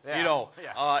 Neato. Yeah. Neato.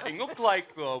 Yeah. It looked like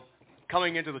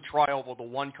coming into the trial, well, the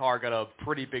one car got a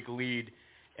pretty big lead,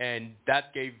 and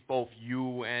that gave both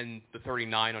you and the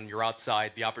 39 on your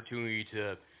outside the opportunity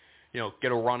to,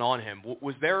 get a run on him.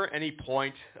 Was there any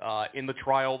point in the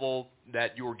trial, though,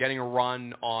 that you were getting a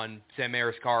run on Sam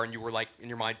Mayer's car and you were like, in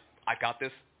your mind, I got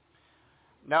this?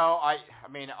 No, I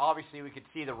mean, obviously we could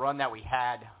see the run that we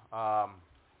had. I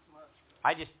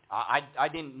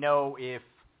didn't know if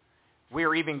we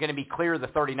were even going to be clear of the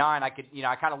 39. I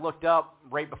kind of looked up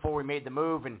right before we made the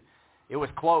move, and it was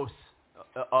close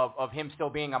of him still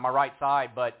being on my right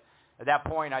side. But at that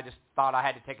point, I just thought I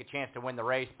had to take a chance to win the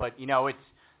race. But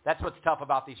that's what's tough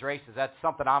about these races. That's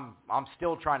something I'm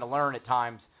still trying to learn at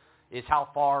times, is how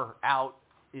far out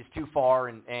is too far.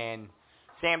 And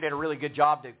Sam did a really good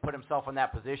job to put himself in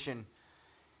that position.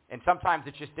 And sometimes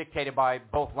it's just dictated by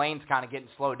both lanes kind of getting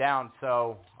slowed down.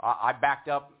 So I backed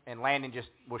up, and Landon just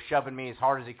was shoving me as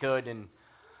hard as he could. And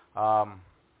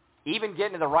even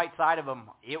getting to the right side of him,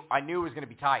 I knew it was going to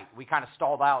be tight. We kind of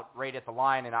stalled out right at the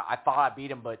line, and I thought I beat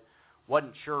him, but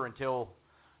wasn't sure until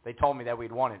they told me that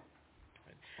we'd won it.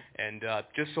 And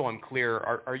just so I'm clear,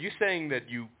 are you saying that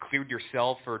you cleared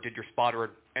yourself, or did your spotter at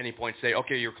any point say,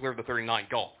 okay, you're clear of the 39,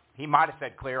 go? He might have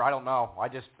said clear. I don't know. I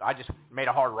just made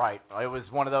a hard right. It was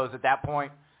one of those at that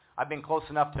point. I've been close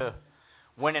enough to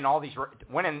winning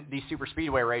these super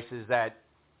speedway races that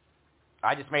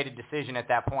I just made a decision at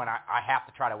that point. I have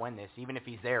to try to win this, even if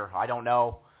he's there. I don't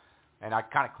know. And I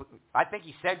think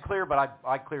he said clear, but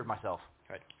I cleared myself.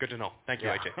 All right. Good to know. Thank you,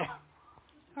 AJ.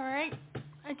 All right.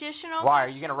 Additional? Why, are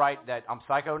you going to write that I'm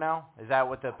psycho now? Is that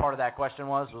what the part of that question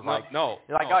was? No.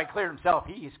 You're like, no. oh, he cleared himself.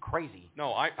 He is crazy.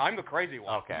 No, I'm the crazy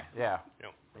one. Okay, yeah.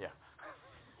 Yeah.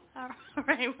 All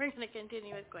right, we're going to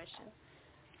continue with questions.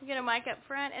 We'll get a mic up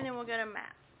front, and then we'll go to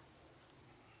Matt.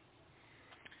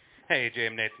 Hey, AJ,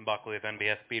 I'm Nathan Buckley of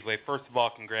NBS Speedway. First of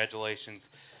all, congratulations.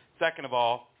 Second of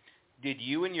all, did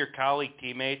you and your colleague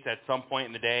teammates at some point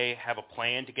in the day have a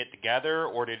plan to get together,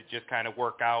 or did it just kind of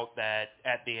work out that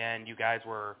at the end you guys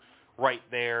were right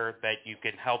there, that you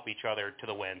could help each other to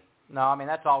the win? No, I mean,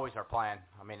 that's always our plan.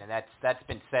 I mean, and that's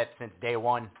been set since day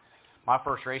one. My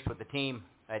first race with the team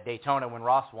at Daytona when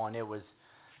Ross won, it was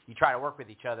you try to work with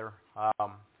each other.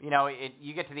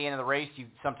 You get to the end of the race,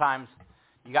 sometimes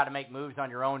you got to make moves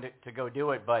on your own to go do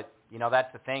it, but,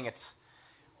 that's the thing.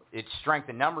 It's strength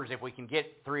in numbers. If we can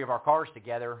get three of our cars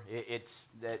together,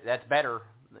 that's better.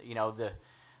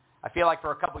 I feel like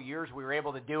for a couple of years we were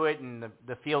able to do it, and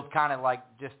the field kind of like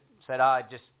just said,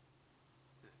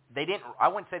 they didn't. I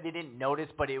wouldn't say they didn't notice,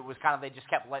 but it was kind of they just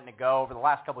kept letting it go. Over the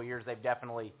last couple of years, they've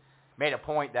definitely made a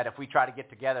point that if we try to get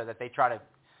together, that they try to.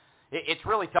 It's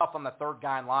really tough on the third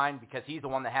guy in line because he's the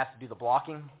one that has to do the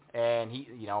blocking, and he,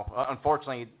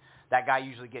 unfortunately, that guy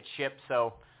usually gets shipped.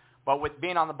 So. But with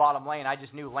being on the bottom lane, I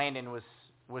just knew Landon was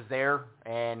there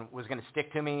and was going to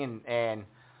stick to me. And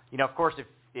of course,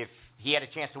 if he had a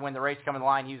chance to win the race coming the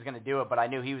line, he was going to do it. But I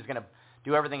knew he was going to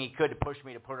do everything he could to push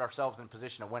me to put ourselves in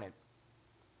position to win it.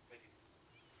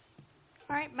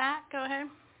 All right, Matt, go ahead.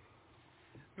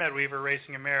 Matt Weaver,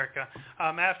 Racing America.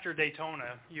 After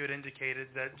Daytona, you had indicated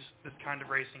that just this kind of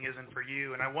racing isn't for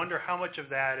you. And I wonder how much of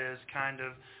that is kind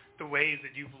of the ways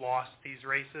that you've lost these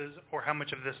races, or how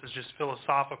much of this is just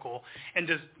philosophical, and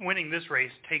does winning this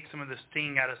race take some of the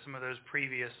sting out of some of those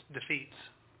previous defeats?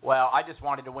 Well, I just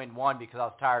wanted to win one because I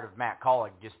was tired of Matt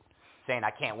Collick just saying I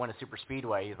can't win a super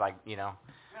speedway. He's like,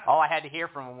 all I had to hear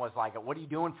from him was like, what are you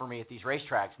doing for me at these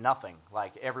racetracks? Nothing.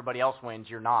 Like, everybody else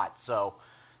wins, you're not. So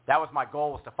that was my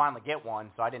goal, was to finally get one,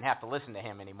 so I didn't have to listen to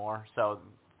him anymore. So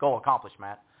goal accomplished,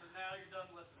 Matt.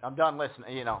 I'm done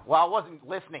listening, Well, I wasn't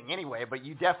listening anyway, but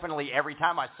you definitely, every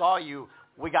time I saw you,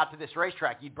 we got to this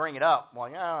racetrack, you'd bring it up. Well,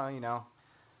 yeah,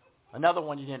 another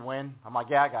one you didn't win. I'm like,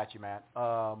 yeah, I got you, Matt.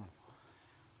 I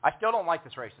still don't like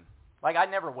this racing. Like, I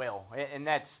never will. And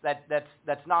that's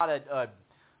not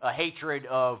a hatred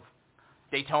of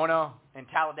Daytona and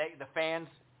Talladega, the fans.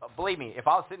 Believe me, if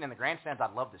I was sitting in the grandstands,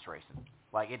 I'd love this racing.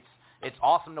 Like, it's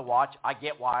awesome to watch. I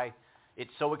get why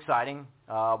it's so exciting.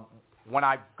 When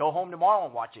I go home tomorrow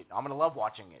and watch it, I'm going to love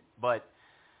watching it. But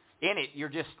in it,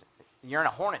 you're in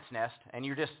a hornet's nest, and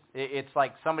it's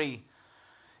like somebody,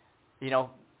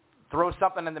 throws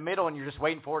something in the middle, and you're just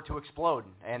waiting for it to explode.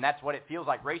 And that's what it feels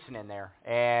like racing in there.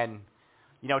 And,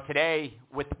 today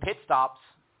with the pit stops,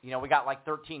 we got like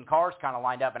 13 cars kind of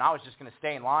lined up, and I was just going to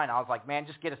stay in line. I was like, man,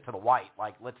 just get us to the white.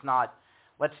 Like, let's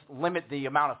limit the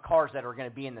amount of cars that are going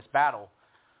to be in this battle.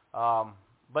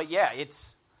 But yeah,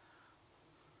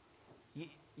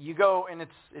 you go, and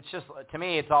it's just, to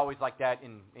me, it's always like that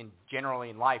in generally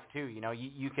in life too.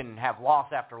 You can have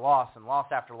loss after loss and loss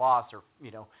after loss, or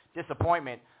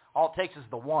disappointment. All it takes is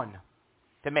the one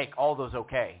to make all those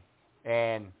okay,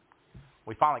 and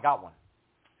we finally got one.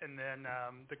 And then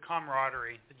the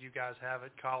camaraderie that you guys have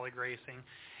at colleague racing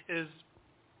is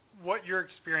what you're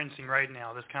experiencing right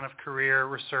now, this kind of career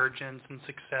resurgence and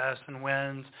success and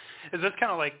wins. Is this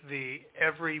kind of like the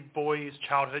every boy's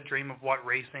childhood dream of what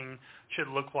racing should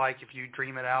look like if you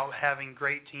dream it out, having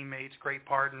great teammates, great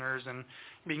partners, and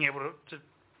being able to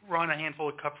run a handful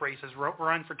of cup races,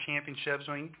 run for championships?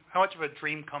 I mean, how much of a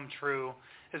dream come true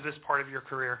is this part of your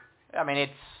career? I mean,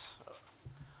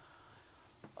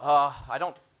 I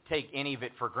don't take any of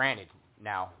it for granted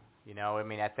now. I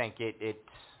mean, I think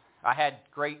I had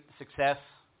great success.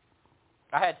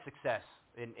 I had success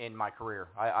in my career.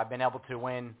 I've been able to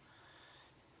win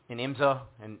in IMSA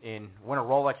and win a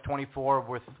Rolex 24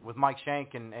 with Mike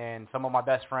Shank and some of my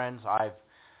best friends. I've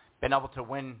been able to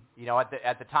win,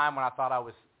 at the time when I thought I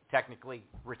was technically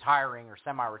retiring or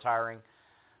semi-retiring,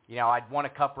 I'd won a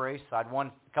cup race. I'd won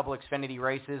a couple Xfinity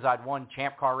races. I'd won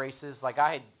champ car races. Like,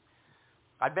 I'd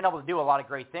been able to do a lot of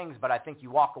great things, but I think you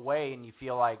walk away and you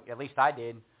feel like, at least I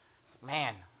did,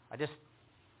 man, I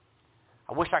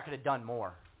wish I could have done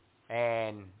more.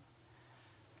 And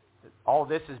all of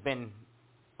this has been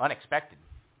unexpected.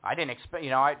 I didn't expect,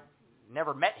 I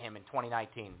never met him in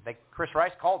 2019. Chris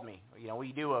Rice called me.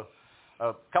 We do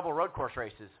a couple of road course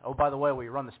races. Oh, by the way, we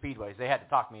run the speedways. They had to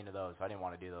talk me into those. I didn't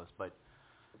want to do those, but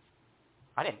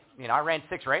I didn't, I ran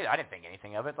 6 races. I didn't think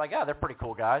anything of it. Like, they're pretty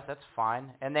cool guys. That's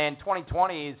fine. And then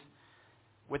 2020 is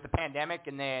with the pandemic,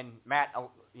 and then Matt,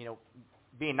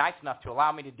 being nice enough to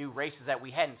allow me to do races that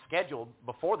we hadn't scheduled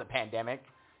before the pandemic.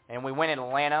 And we went in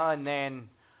Atlanta, and then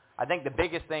I think the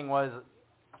biggest thing was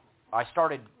I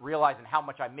started realizing how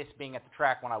much I missed being at the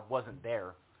track when I wasn't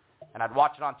there. And I'd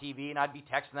watch it on TV, and I'd be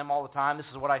texting them all the time. This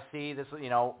is what I see. This,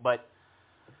 but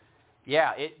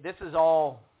yeah, this is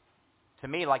all, to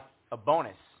me, like a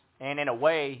bonus. And in a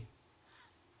way,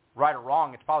 right or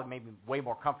wrong, it's probably made me way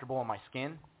more comfortable in my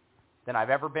skin than I've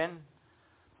ever been.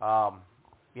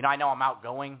 I know I'm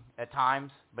outgoing at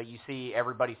times, but you see,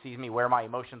 everybody sees me wear my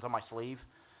emotions on my sleeve,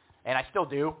 and I still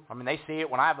do. I mean, they see it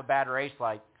when I have a bad race.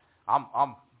 Like,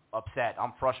 I'm upset,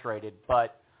 I'm frustrated,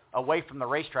 but away from the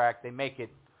racetrack, they make it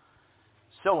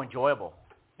so enjoyable.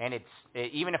 And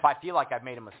even if I feel like I've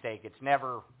made a mistake, it's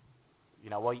never,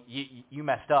 well, you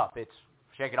messed up. It's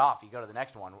shake it off. You go to the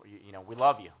next one. We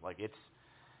love you. Like,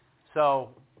 so.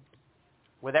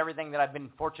 With everything that I've been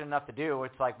fortunate enough to do,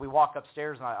 it's like we walk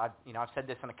upstairs, and I've said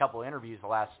this in a couple of interviews the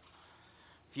last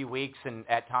few weeks, and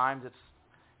at times it's,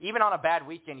 even on a bad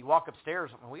weekend, you walk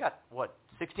upstairs, we got,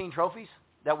 16 trophies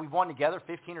that we've won together,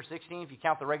 15 or 16 if you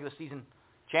count the regular season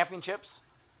championships.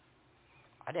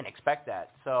 I didn't expect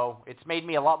that. So it's made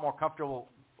me a lot more comfortable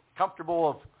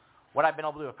of what I've been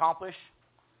able to accomplish.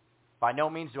 By no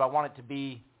means do I want it to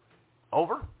be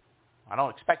over. I don't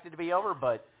expect it to be over,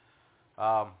 but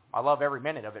I love every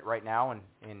minute of it right now, and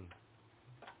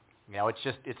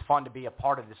it's fun to be a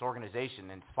part of this organization,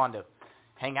 and it's fun to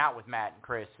hang out with Matt and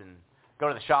Chris and go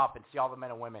to the shop and see all the men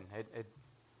and women.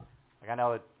 I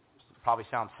know it probably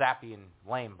sounds sappy and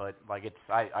lame, but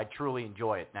I truly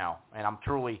enjoy it now, and I'm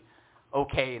truly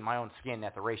okay in my own skin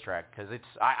at the racetrack, because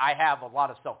I have a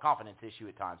lot of self-confidence issue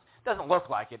at times. It doesn't look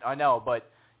like it, I know, but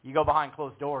you go behind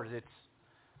closed doors,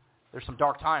 there's some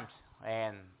dark times,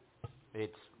 and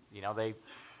it's,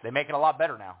 they make it a lot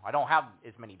better now. I don't have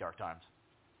as many dark times.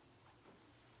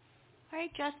 All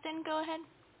right, Justin, go ahead.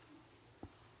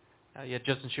 Yeah,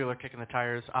 Justin Schuler, Kicking the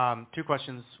Tires. 2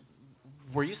 questions.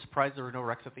 Were you surprised there were no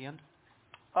wrecks at the end?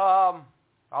 I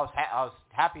was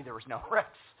happy there was no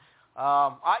wrecks.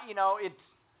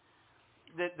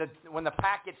 It's when the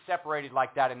pack gets separated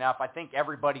like that enough, I think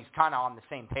everybody's kind of on the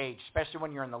same page, especially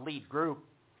when you're in the lead group.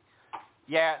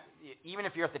 Yeah, even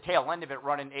if you're at the tail end of it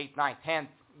running 8th, 9th, 10th,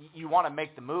 you want to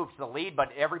make the move to the lead, but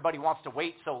everybody wants to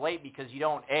wait so late because you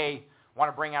don't,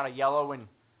 want to bring out a yellow and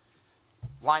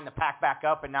line the pack back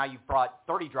up, and now you've brought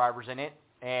 30 drivers in it.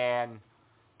 And,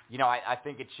 I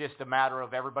think it's just a matter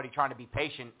of everybody trying to be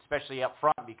patient, especially up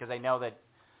front, because they know that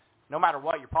no matter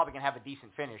what, you're probably going to have a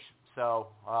decent finish. So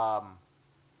I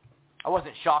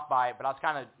wasn't shocked by it, but I was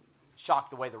kind of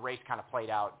shocked the way the race kind of played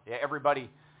out.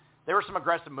 There were some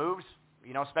aggressive moves,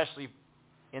 especially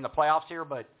in the playoffs here,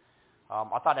 but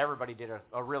I thought everybody did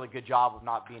a really good job of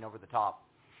not being over the top.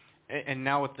 And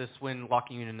now with this win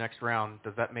locking you in the next round,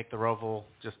 does that make the Roval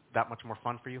just that much more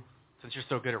fun for you? Since you're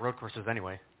so good at road courses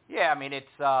anyway. Yeah, I mean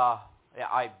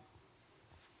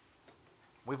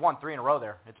we've won 3 in a row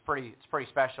there. It's pretty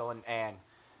special, and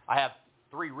I have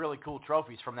 3 really cool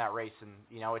trophies from that race, and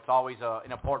it's always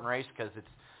an important race because it's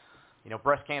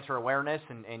breast cancer awareness,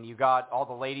 and you got all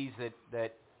the ladies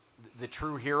that the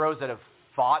true heroes that have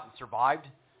fought and survived,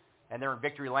 and they're in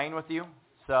victory lane with you.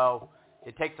 So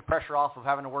it takes the pressure off of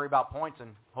having to worry about points, and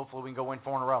hopefully we can go win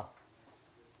 4 in a row.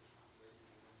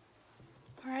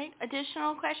 All right.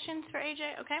 Additional questions for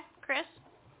AJ? Okay. Chris?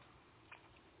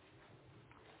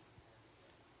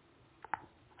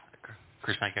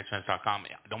 Chris McEachans.com.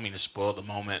 I don't mean to spoil the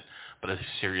moment, but it's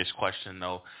a serious question,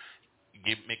 though.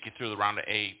 Make it through the round of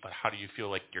 8, but how do you feel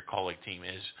like your colleague team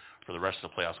is for the rest of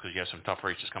the playoffs? Because you have some tough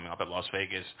races coming up at Las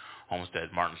Vegas,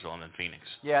 Homestead, Martinsville, and then Phoenix.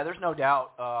 Yeah, there's no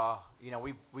doubt.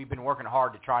 We've been working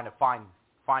hard to try to find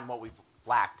what we've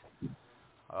lacked.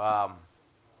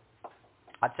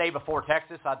 I'd say before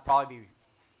Texas, I'd probably be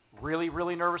really,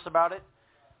 really nervous about it.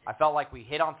 I felt like we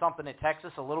hit on something at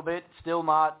Texas a little bit. Still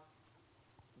not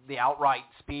the outright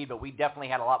speed, but we definitely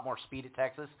had a lot more speed at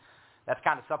Texas. That's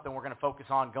kind of something we're going to focus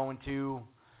on going to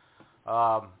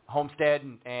Homestead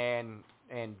and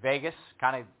Vegas,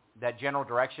 kind of that general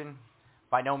direction.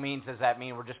 By no means does that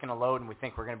mean we're just going to load and we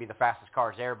think we're going to be the fastest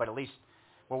cars there, but at least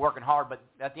we're working hard. But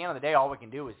at the end of the day, all we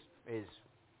can do is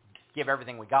give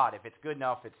everything we got. If it's good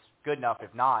enough, it's good enough.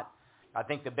 If not, I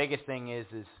think the biggest thing is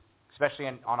especially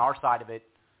on our side of it,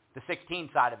 the 16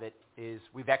 side of it, is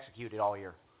we've executed all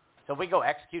year. So if we go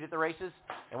execute at the races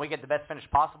and we get the best finish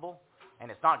possible, and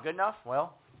it's not good enough,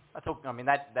 well,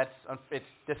 it's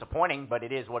disappointing, but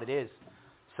it is what it is.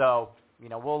 So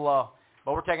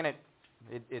but we're taking it.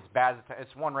 It's bad.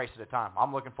 It's one race at a time.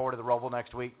 I'm looking forward to the Roval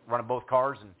next week, running both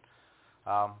cars,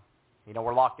 and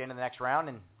we're locked into the next round,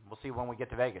 and we'll see when we get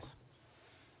to Vegas.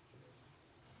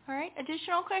 All right.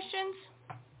 Additional questions?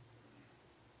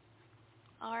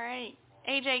 All right.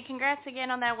 AJ, congrats again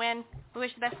on that win. We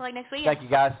wish the best of luck next week. Thank you,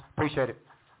 guys. Appreciate it.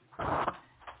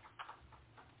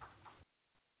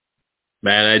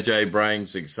 Man, AJ brings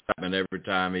excitement every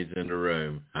time he's in the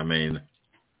room. I mean,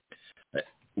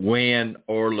 win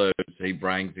or lose, he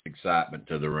brings excitement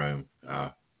to the room.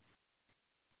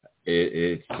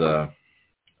 It's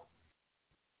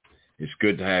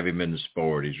good to have him in the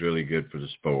sport. He's really good for the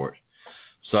sport.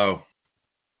 So,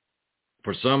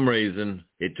 for some reason,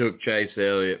 it took Chase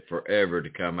Elliott forever to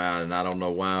come out, and I don't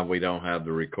know why we don't have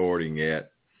the recording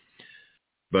yet.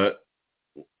 But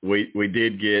we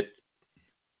did get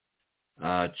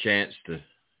a chance to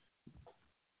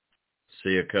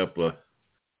see a couple of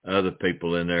other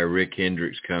people in there. Rick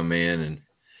Hendricks come in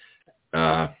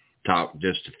and talk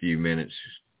just a few minutes.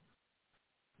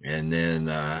 And then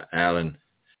Alan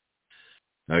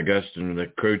Augustin, the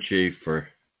crew chief for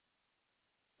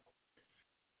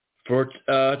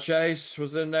Chase,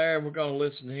 was in there, and we're going to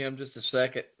listen to him just a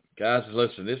second. Guys,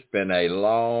 listen, it's been I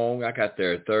got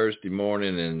there Thursday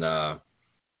morning and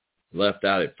left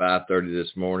out at 5:30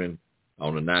 this morning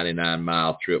on a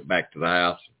 99-mile trip back to the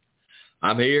house.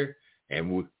 I'm here, and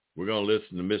we're going to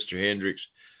listen to Mr. Hendricks.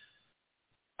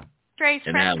 Race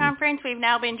press conference. We've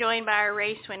now been joined by our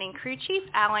race-winning crew chief,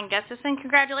 Alan Gustafson.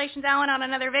 Congratulations, Alan, on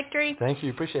another victory. Thank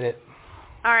you. Appreciate it.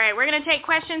 All right, we're going to take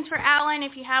questions for Alan.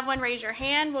 If you have one, raise your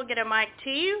hand. We'll get a mic to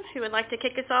you. Who would like to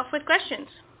kick us off with questions?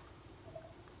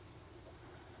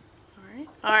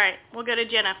 All right, we'll go to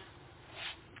Jenna.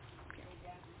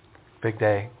 Big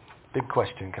day. Big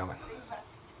question coming.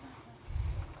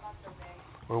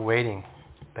 We're waiting.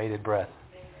 Bated breath.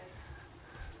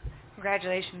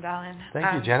 Congratulations, Alan.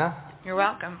 Thank you, Jenna. You're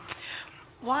welcome.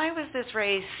 Why was this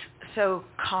race so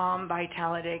calm by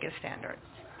Talladega standards?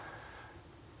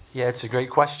 Yeah, it's a great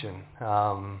question.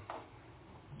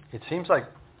 It seems like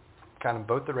kind of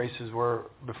both the races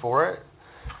were before it.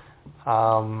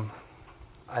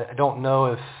 I don't know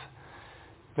if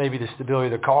maybe the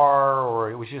stability of the car or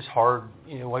it was just hard.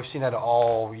 We've seen that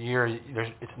all year.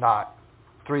 It's not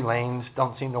 3 lanes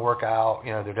don't seem to work out.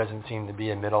 There doesn't seem to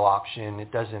be a middle option.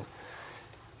 It doesn't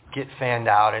get fanned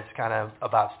out. It's kind of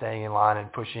about staying in line and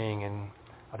pushing, and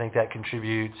I think that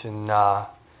contributes. And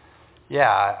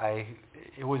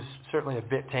it was certainly a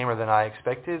bit tamer than I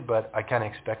expected, but I kind of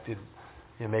expected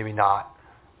maybe not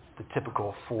the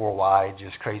typical 4 wide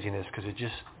just craziness, because it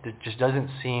just doesn't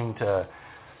seem to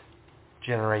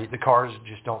generate, the cars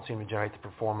just don't seem to generate the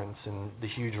performance and the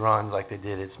huge runs like they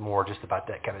did. It's more just about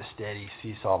that kind of steady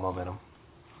seesaw momentum.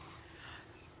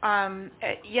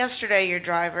 Yesterday, your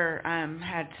driver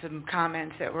had some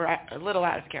comments that were a little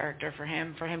out of character for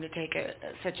him to take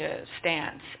such a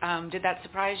stance. Did that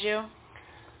surprise you?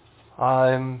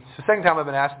 It's the second time I've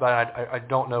been asked about it. I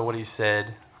don't know what he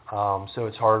said, so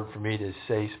it's hard for me to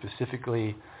say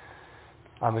specifically.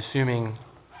 I'm assuming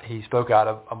he spoke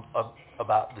out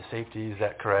about the safety. Is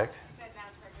that correct?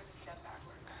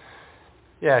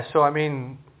 Yeah. So I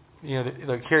mean,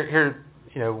 look here.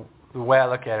 The way I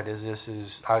look at it is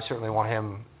I certainly want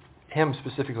him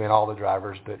specifically and all the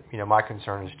drivers, but my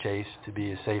concern is Chase to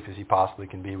be as safe as he possibly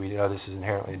can be. We know this is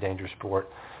inherently a dangerous sport,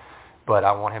 but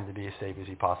I want him to be as safe as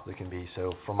he possibly can be.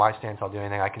 So from my stance, I'll do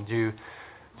anything I can do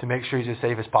to make sure he's as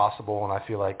safe as possible, and I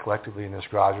feel like collectively in this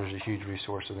garage there's a huge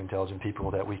resource of intelligent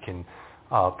people that we can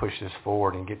push this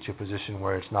forward and get to a position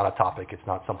where it's not a topic, it's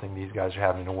not something these guys are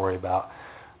having to worry about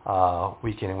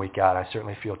week in and week out. I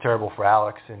certainly feel terrible for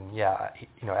Alex, and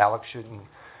Alex shouldn't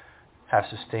have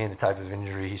sustained the type of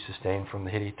injury he sustained from the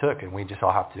hit he took, and we just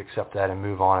all have to accept that and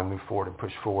move on and move forward and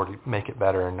push forward to make it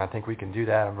better, and I think we can do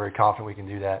that. I'm very confident we can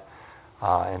do that,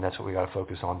 and that's what we got to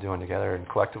focus on doing together, and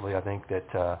collectively I think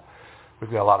that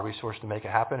we've got a lot of resources to make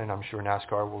it happen, and I'm sure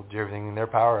NASCAR will do everything in their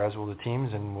power, as will the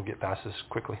teams, and we'll get past this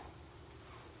quickly.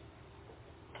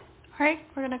 All right,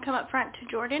 we're going to come up front to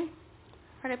Jordan,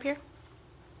 right up here.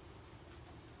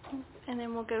 And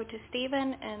then we'll go to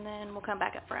Steven, and then we'll come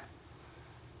back up front.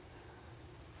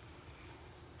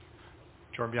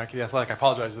 Jordan Bianchi, The Athletic. I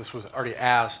apologize, this was already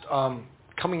asked.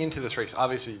 Coming into this race,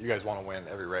 obviously you guys want to win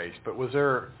every race, but was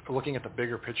there, looking at the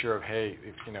bigger picture of, hey,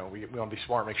 if, we want to be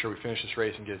smart, make sure we finish this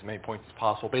race and get as many points as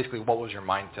possible, basically what was your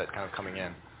mindset kind of coming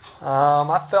in? I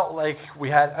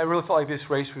really felt like this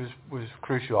race was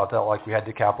crucial. I felt like we had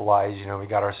to capitalize. We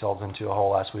got ourselves into a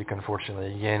hole last week,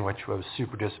 unfortunately, again, which I was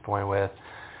super disappointed with.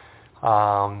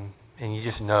 And you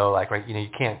just know, you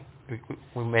can't,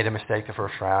 we made a mistake the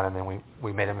first round, and then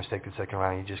we made a mistake the second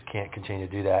round. You just can't continue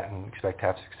to do that and expect to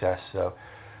have success. So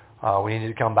we needed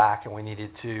to come back, and we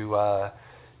needed to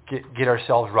get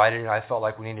ourselves righted, and I felt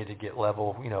like we needed to get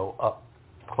level, up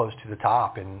close to the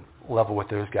top and level with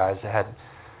those guys that had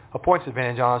a points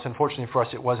advantage on us. Unfortunately for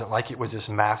us, it wasn't like it was this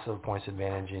massive points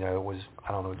advantage. It was,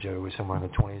 I don't know, Joe was somewhere in the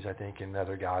 20s, I think, and the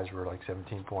other guys were like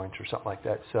 17 points or something like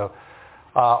that. So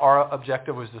our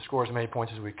objective was to score as many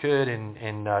points as we could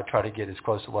and try to get as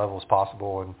close to level as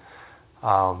possible.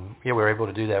 And we were able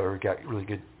to do that. We got really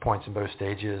good points in both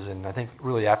stages. And I think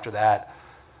really after that,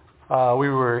 we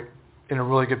were in a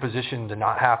really good position to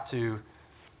not have to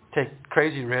take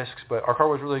crazy risks. But our car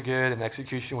was really good, and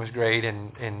execution was great,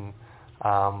 and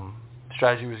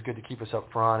strategy was good to keep us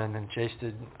up front. And then Chase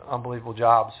did an unbelievable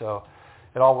job. So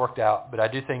it all worked out. But I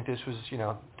do think this was,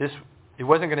 it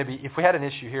wasn't going to be, if we had an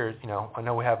issue here, I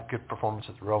know we have good performance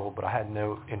at the Roval, but I had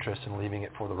no interest in leaving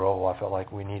it for the Roval. I felt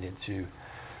like we needed to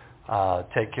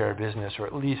take care of business, or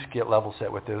at least get level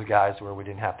set with those guys where we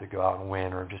didn't have to go out and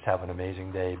win or just have an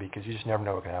amazing day, because you just never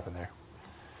know what can happen there.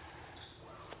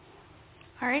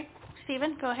 All right,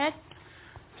 Steven, go ahead.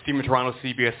 Steven Toronto,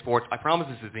 CBS Sports. I promise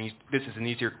this is an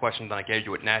easier question than I gave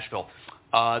you at Nashville.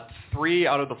 3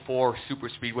 out of the 4 super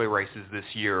speedway races this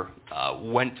year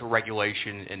went to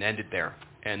regulation and ended there,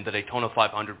 and the Daytona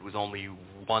 500 was only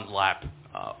 1 lap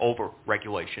over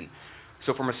regulation.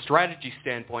 So from a strategy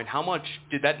standpoint, how much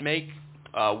did that make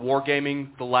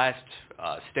wargaming the last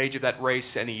stage of that race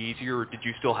any easier, or did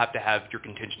you still have to have your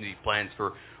contingency plans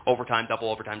for overtime, double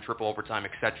overtime, triple overtime,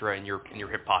 etc. in your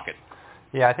hip pocket?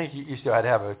 Yeah, I think you still had to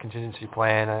have a contingency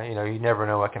plan. You never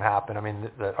know what can happen. I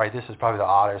mean, this is probably the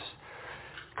oddest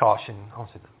caution. I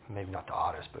won't say maybe not the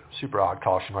oddest, but super odd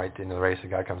caution right at the end of the race. The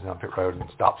guy comes down pit road and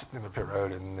stops in the pit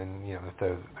road, and then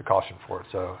the caution for it.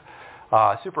 So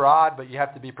super odd, but you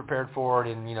have to be prepared for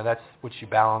it, and that's what you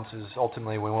balance is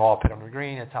ultimately when we all pit on the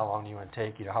green. It's how long you want to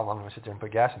take. How long you want to sit there and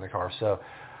put gas in the car. So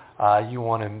you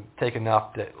want to take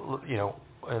enough that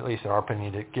at least in our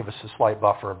opinion, to give us a slight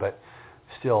buffer, but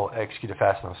still execute a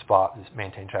fast enough spot to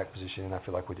maintain track position, and I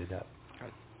feel like we did that. All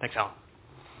right. Thanks, Alan.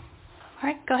 All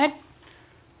right, go ahead.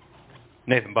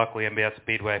 Nathan Buckley, NBS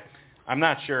Speedway. I'm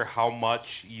not sure how much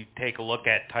you take a look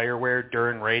at tire wear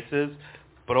during races,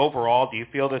 but overall, do you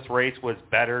feel this race was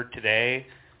better today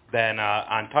than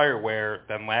on tire wear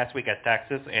than last week at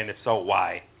Texas, and if so,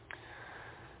 why?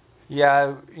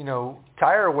 Yeah,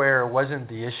 tire wear wasn't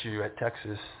the issue at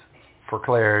Texas. For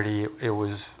clarity, it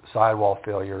was sidewall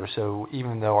failure. So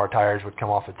even though our tires would come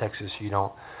off at Texas, you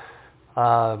don't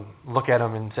look at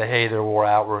them and say, hey, they're wore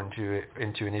out, we're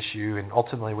into an issue. And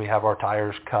ultimately, we have our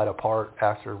tires cut apart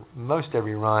after most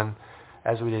every run,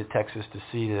 as we did at Texas, to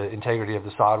see the integrity of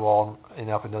the sidewall. And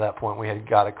up until that point, we had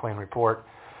got a clean report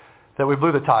that we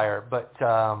blew the tire. But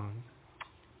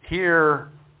here,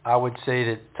 I would say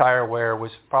that tire wear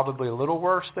was probably a little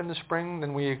worse than the spring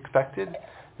than we expected.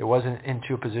 It wasn't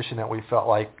into a position that we felt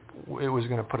like it was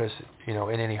going to put us, in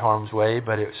any harm's way,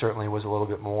 but it certainly was a little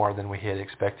bit more than we had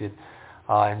expected,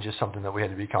 and just something that we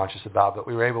had to be conscious about. But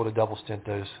we were able to double stint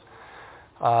those,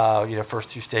 first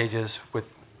two stages with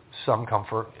some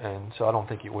comfort, and so I don't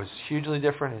think it was hugely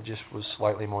different. It just was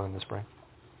slightly more than the spring.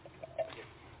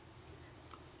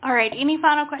 All right. Any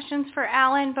final questions for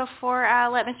Alan before I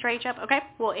let Mr. H up? Okay.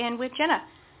 We'll end with Jenna.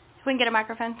 If we can get a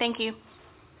microphone. Thank you.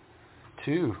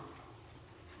 2.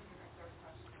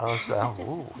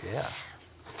 Oh, yeah.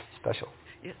 Special.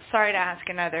 Sorry to ask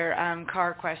another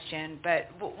car question, but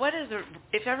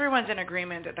if everyone's in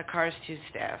agreement that the car's too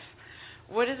stiff,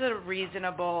 what is a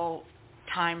reasonable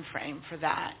time frame for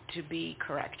that to be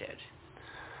corrected?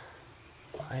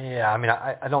 Yeah,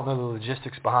 I don't know the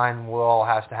logistics behind what all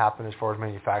has to happen as far as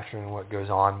manufacturing and what goes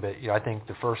on, but I think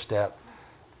the first step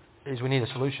is we need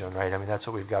a solution, right? That's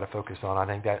what we've got to focus on. I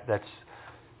think that's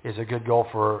is a good goal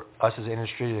for us as an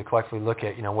industry to collectively look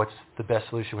at, what's the best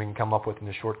solution we can come up with in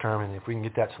the short term, and if we can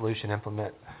get that solution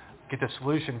get the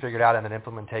solution figured out and then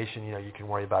implementation, you can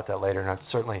worry about that later. And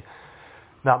that's certainly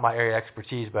not my area of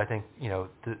expertise, but I think,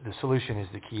 the solution is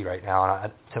the key right now.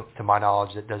 And to my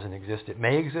knowledge, it doesn't exist. It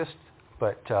may exist,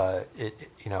 but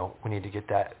we need to get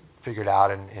that figured out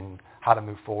and how to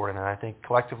move forward. And I think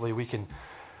collectively we can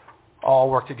all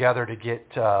work together to get,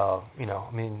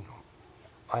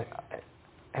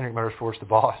 Hendrick Motorsports, the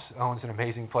boss, owns an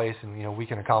amazing place, and we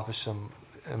can accomplish some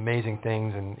amazing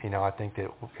things. And I think that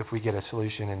if we get a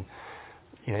solution and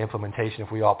implementation,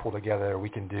 if we all pull together, we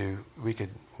could do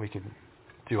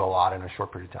a lot in a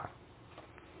short period of time.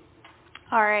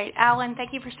 All right, Alan,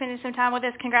 thank you for spending some time with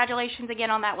us. Congratulations again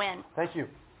on that win. Thank you.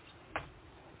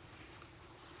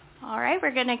 All right,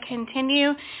 we're going to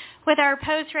continue with our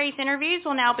post-race interviews.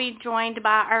 We'll now be joined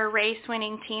by our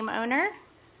race-winning team owner,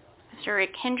 Mr.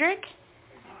 Rick Hendrick.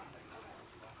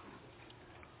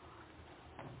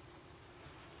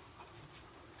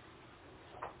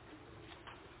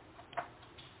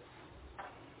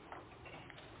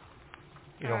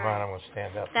 You don't mind, I'm going to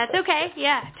stand up. That's okay.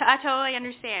 Yeah, I totally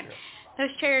understand. Those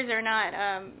chairs are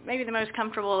not maybe the most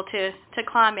comfortable to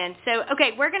climb in. So,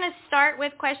 okay, we're going to start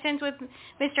with questions with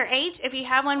Mr. H. If you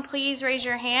have one, please raise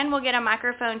your hand. We'll get a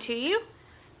microphone to you.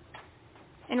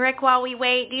 And Rick, while we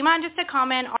wait, do you mind just to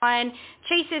comment on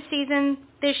Chase's season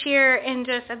this year and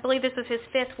just, I believe this was his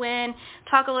 5th win,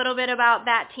 talk a little bit about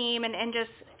that team and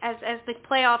just as the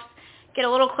playoffs get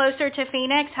a little closer to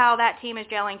Phoenix, how that team is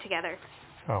gelling together.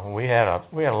 We had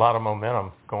a lot of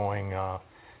momentum going,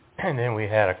 and then we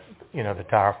had the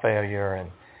tire failure,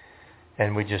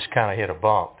 and we just kind of hit a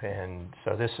bump. And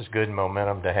so this is good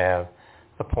momentum to have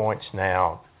the points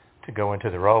now to go into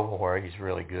the Roval where he's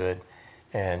really good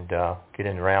and get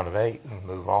in the round of 8 and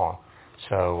move on.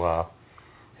 So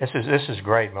this is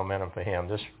great momentum for him.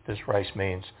 This race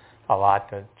means a lot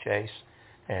to Chase,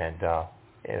 and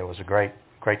it was great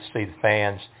to see the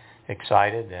fans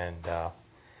excited, and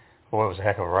boy, it was a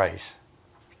heck of a race.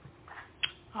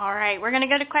 All right, we're going to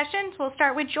go to questions. We'll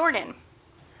start with Jordan.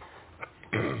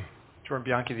 Jordan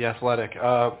Bianchi, The Athletic.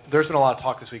 There's been a lot of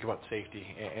talk this week about safety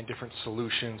and different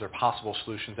solutions or possible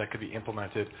solutions that could be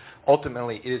implemented.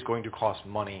 Ultimately, it is going to cost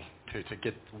money to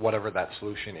get whatever that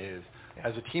solution is.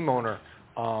 As a team owner,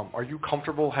 are you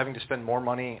comfortable having to spend more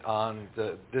money on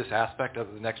this aspect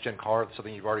of the next-gen car,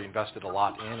 something you've already invested a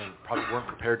lot in and probably weren't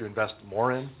prepared to invest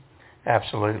more in?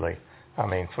 Absolutely.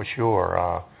 For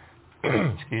sure.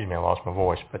 Excuse me, I lost my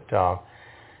voice. But,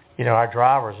 our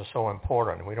drivers are so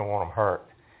important, and we don't want them hurt.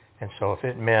 And so if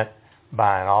it meant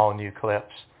buying all new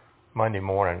clips Monday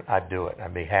morning, I'd do it.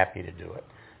 I'd be happy to do it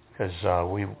because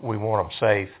we want them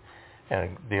safe.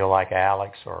 And a deal like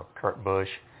Alex or Kurt Busch,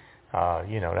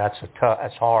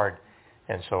 that's hard.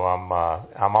 And so I'm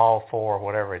all for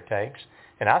whatever it takes.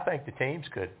 And I think the teams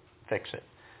could fix it.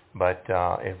 But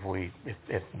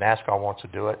if NASCAR wants to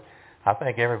do it, I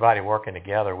think everybody working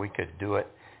together, we could do it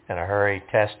in a hurry,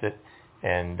 test it,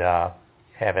 and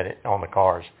have it on the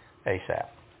cars ASAP.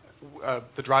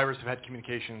 The drivers have had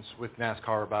communications with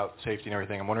NASCAR about safety and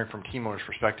everything. I'm wondering from team owners'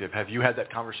 perspective, have you had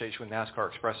that conversation with NASCAR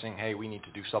expressing, hey, we need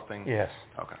to do something? Yes.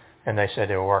 Okay. And they said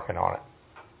they were working on it.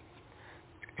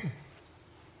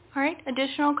 All right,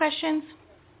 additional questions?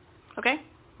 Okay,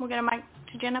 we'll get a mic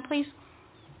to Jenna, please.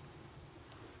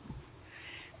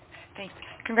 Thanks.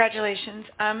 Congratulations.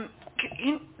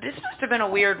 This must have been a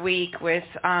weird week with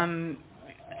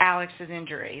Alex's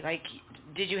injury.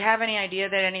 Did you have any idea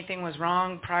that anything was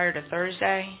wrong prior to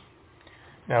Thursday?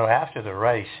 No, after the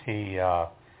race, he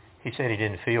said he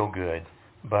didn't feel good,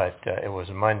 but it was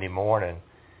Monday morning,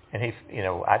 and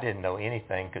I didn't know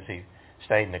anything because he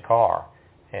stayed in the car,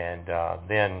 and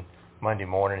then Monday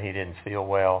morning he didn't feel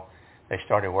well. They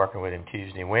started working with him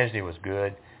Tuesday. Wednesday was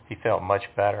good. he felt much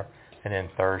better. And then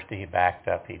Thursday he backed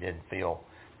up. He didn't feel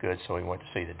good, so he went to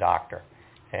see the doctor.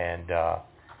 And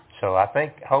so I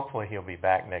think hopefully he'll be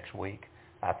back next week.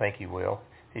 I think he will.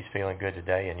 He's feeling good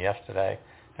today and yesterday.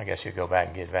 I guess he'll go back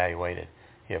and get evaluated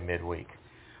here midweek.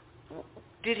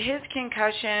 Did his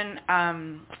concussion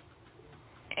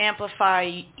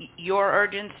amplify your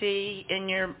urgency in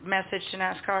your message to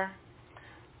NASCAR?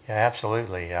 Yeah,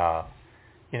 absolutely.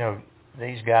 You know,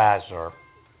 these guys are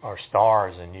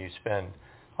stars, and you spend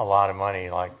a lot of money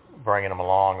like bringing them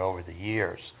along over the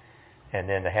years, and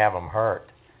then to have them hurt,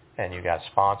 and you got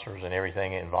sponsors and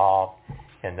everything involved,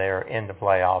 and they're in the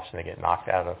playoffs and they get knocked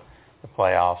out of the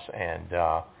playoffs, and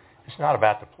it's not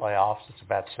about the playoffs, it's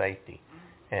about safety,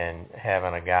 and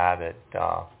having a guy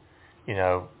that you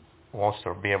know, wants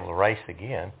to be able to race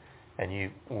again. And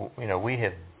you know, we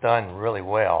have done really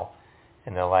well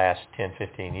in the last 10,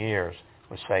 15 years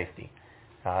with safety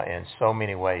in so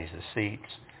many ways, the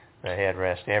seats, the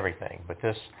headrest, everything. But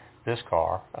this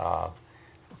car,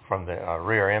 from the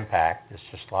rear impact, it's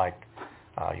just like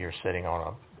you're sitting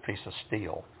on a piece of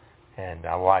steel. And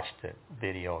I watched the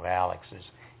video of Alex's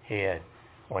head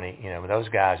when he, you know, those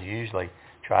guys usually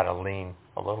try to lean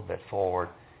a little bit forward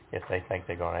if they think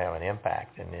they're going to have an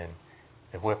impact, and then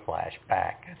the whiplash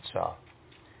back. It's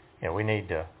you know, we need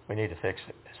to fix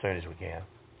it as soon as we can.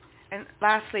 And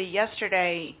lastly,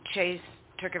 yesterday Chase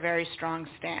took a very strong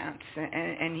stance,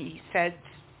 and he said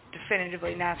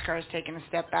definitively NASCAR has taken a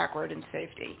step backward in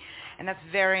safety, and that's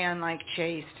very unlike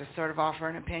Chase to sort of offer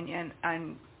an opinion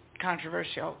on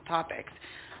controversial topics.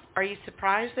 Are you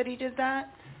surprised that he did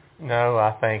that? No,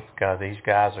 I think these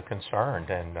guys are concerned,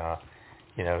 and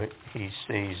you know, he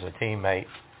sees a teammate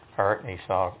hurt, and he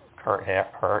saw Kurt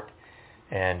hurt,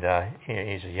 and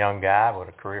he's a young guy with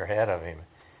a career ahead of him,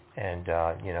 and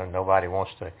you know, nobody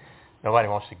wants to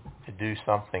do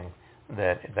something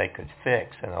that they could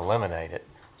fix and eliminate it.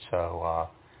 So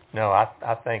no,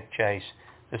 I think Chase,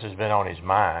 this has been on his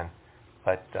mind,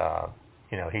 but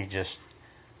you know, he just,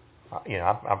 you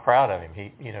know, I'm proud of him.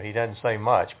 He doesn't say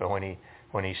much, but when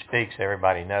he speaks,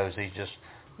 everybody knows he's just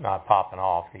not popping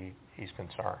off. He's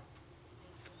concerned.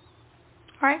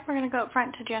 All right, we're going to go up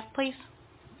front to Jeff, please.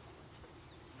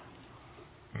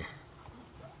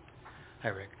 Hi,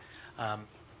 Rick.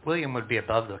 William would be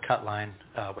above the cut line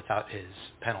without his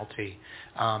penalty.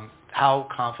 How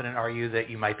confident are you that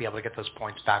you might be able to get those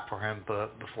points back for him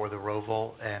before the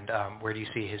Roval, and where do you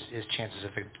see his chances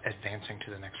of advancing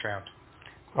to the next round?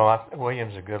 Well,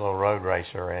 William's a good little road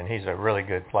racer, and he's a really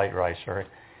good plate racer.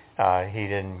 He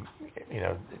didn't, you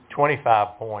know,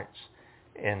 25 points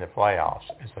in the playoffs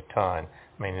is a ton.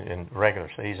 I mean, in regular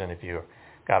season, if you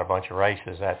got a bunch of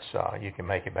races, that's you can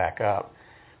make it back up.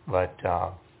 But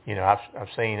you know, I've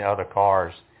seen other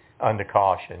cars under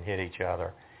caution hit each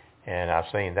other, and I've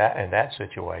seen that in that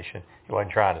situation. He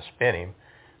wasn't trying to spin him,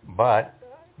 but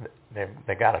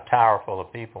they got a tower full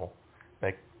of people.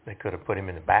 They could have put him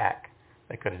in the back.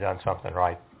 They could have done something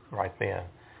right then,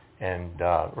 and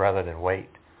rather than wait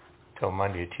till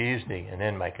Monday or Tuesday and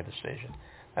then make a decision.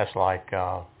 That's like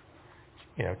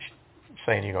you know,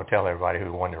 saying you're going to tell everybody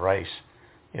who won the race,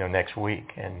 you know, next week,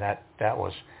 and that's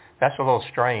a little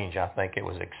strange. I think it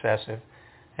was excessive,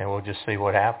 and we'll just see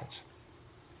what happens.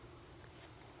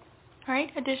 All right,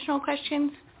 additional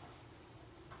questions?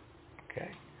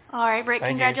 Okay. All right, Rick,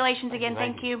 Thank congratulations you. again.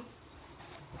 Thank you.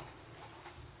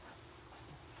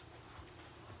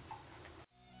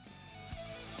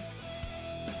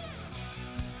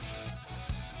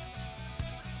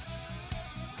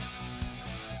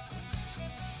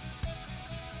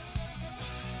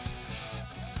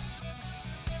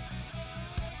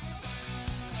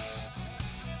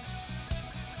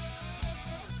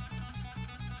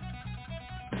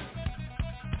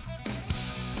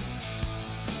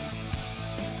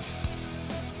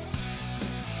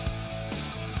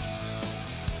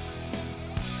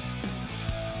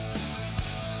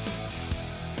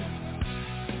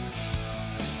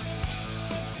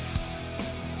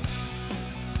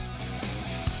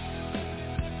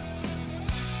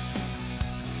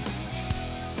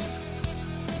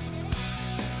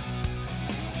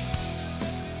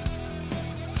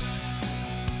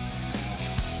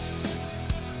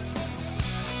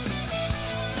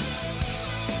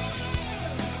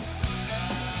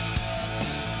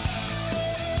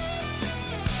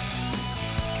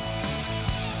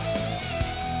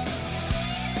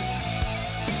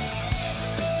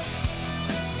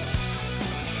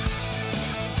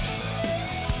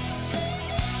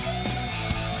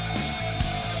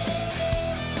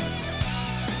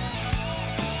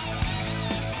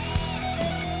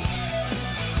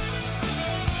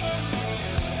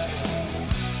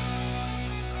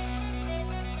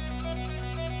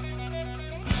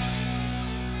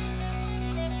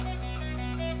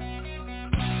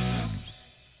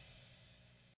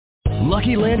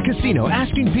 Lucky Land Casino,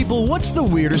 asking people, what's the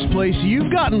weirdest place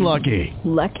you've gotten lucky?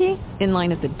 Lucky? In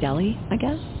line at the deli, I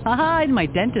guess? Aha, in my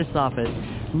dentist's office.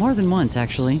 More than once,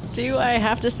 actually. Do I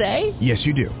have to say? Yes,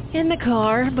 you do. In the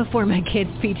car before my kids'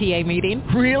 PTA meeting.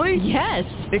 Really? Yes.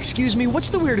 Excuse me, what's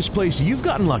the weirdest place you've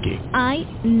gotten lucky? I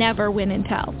never win and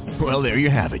tell. Well, there you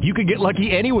have it. You can get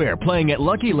lucky anywhere, playing at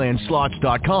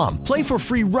LuckyLandSlots.com. Play for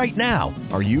free right now.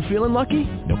 Are you feeling lucky?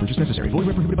 No purchase necessary. Void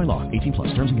where prohibited by law.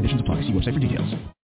 18+. Terms and conditions apply. See website for details.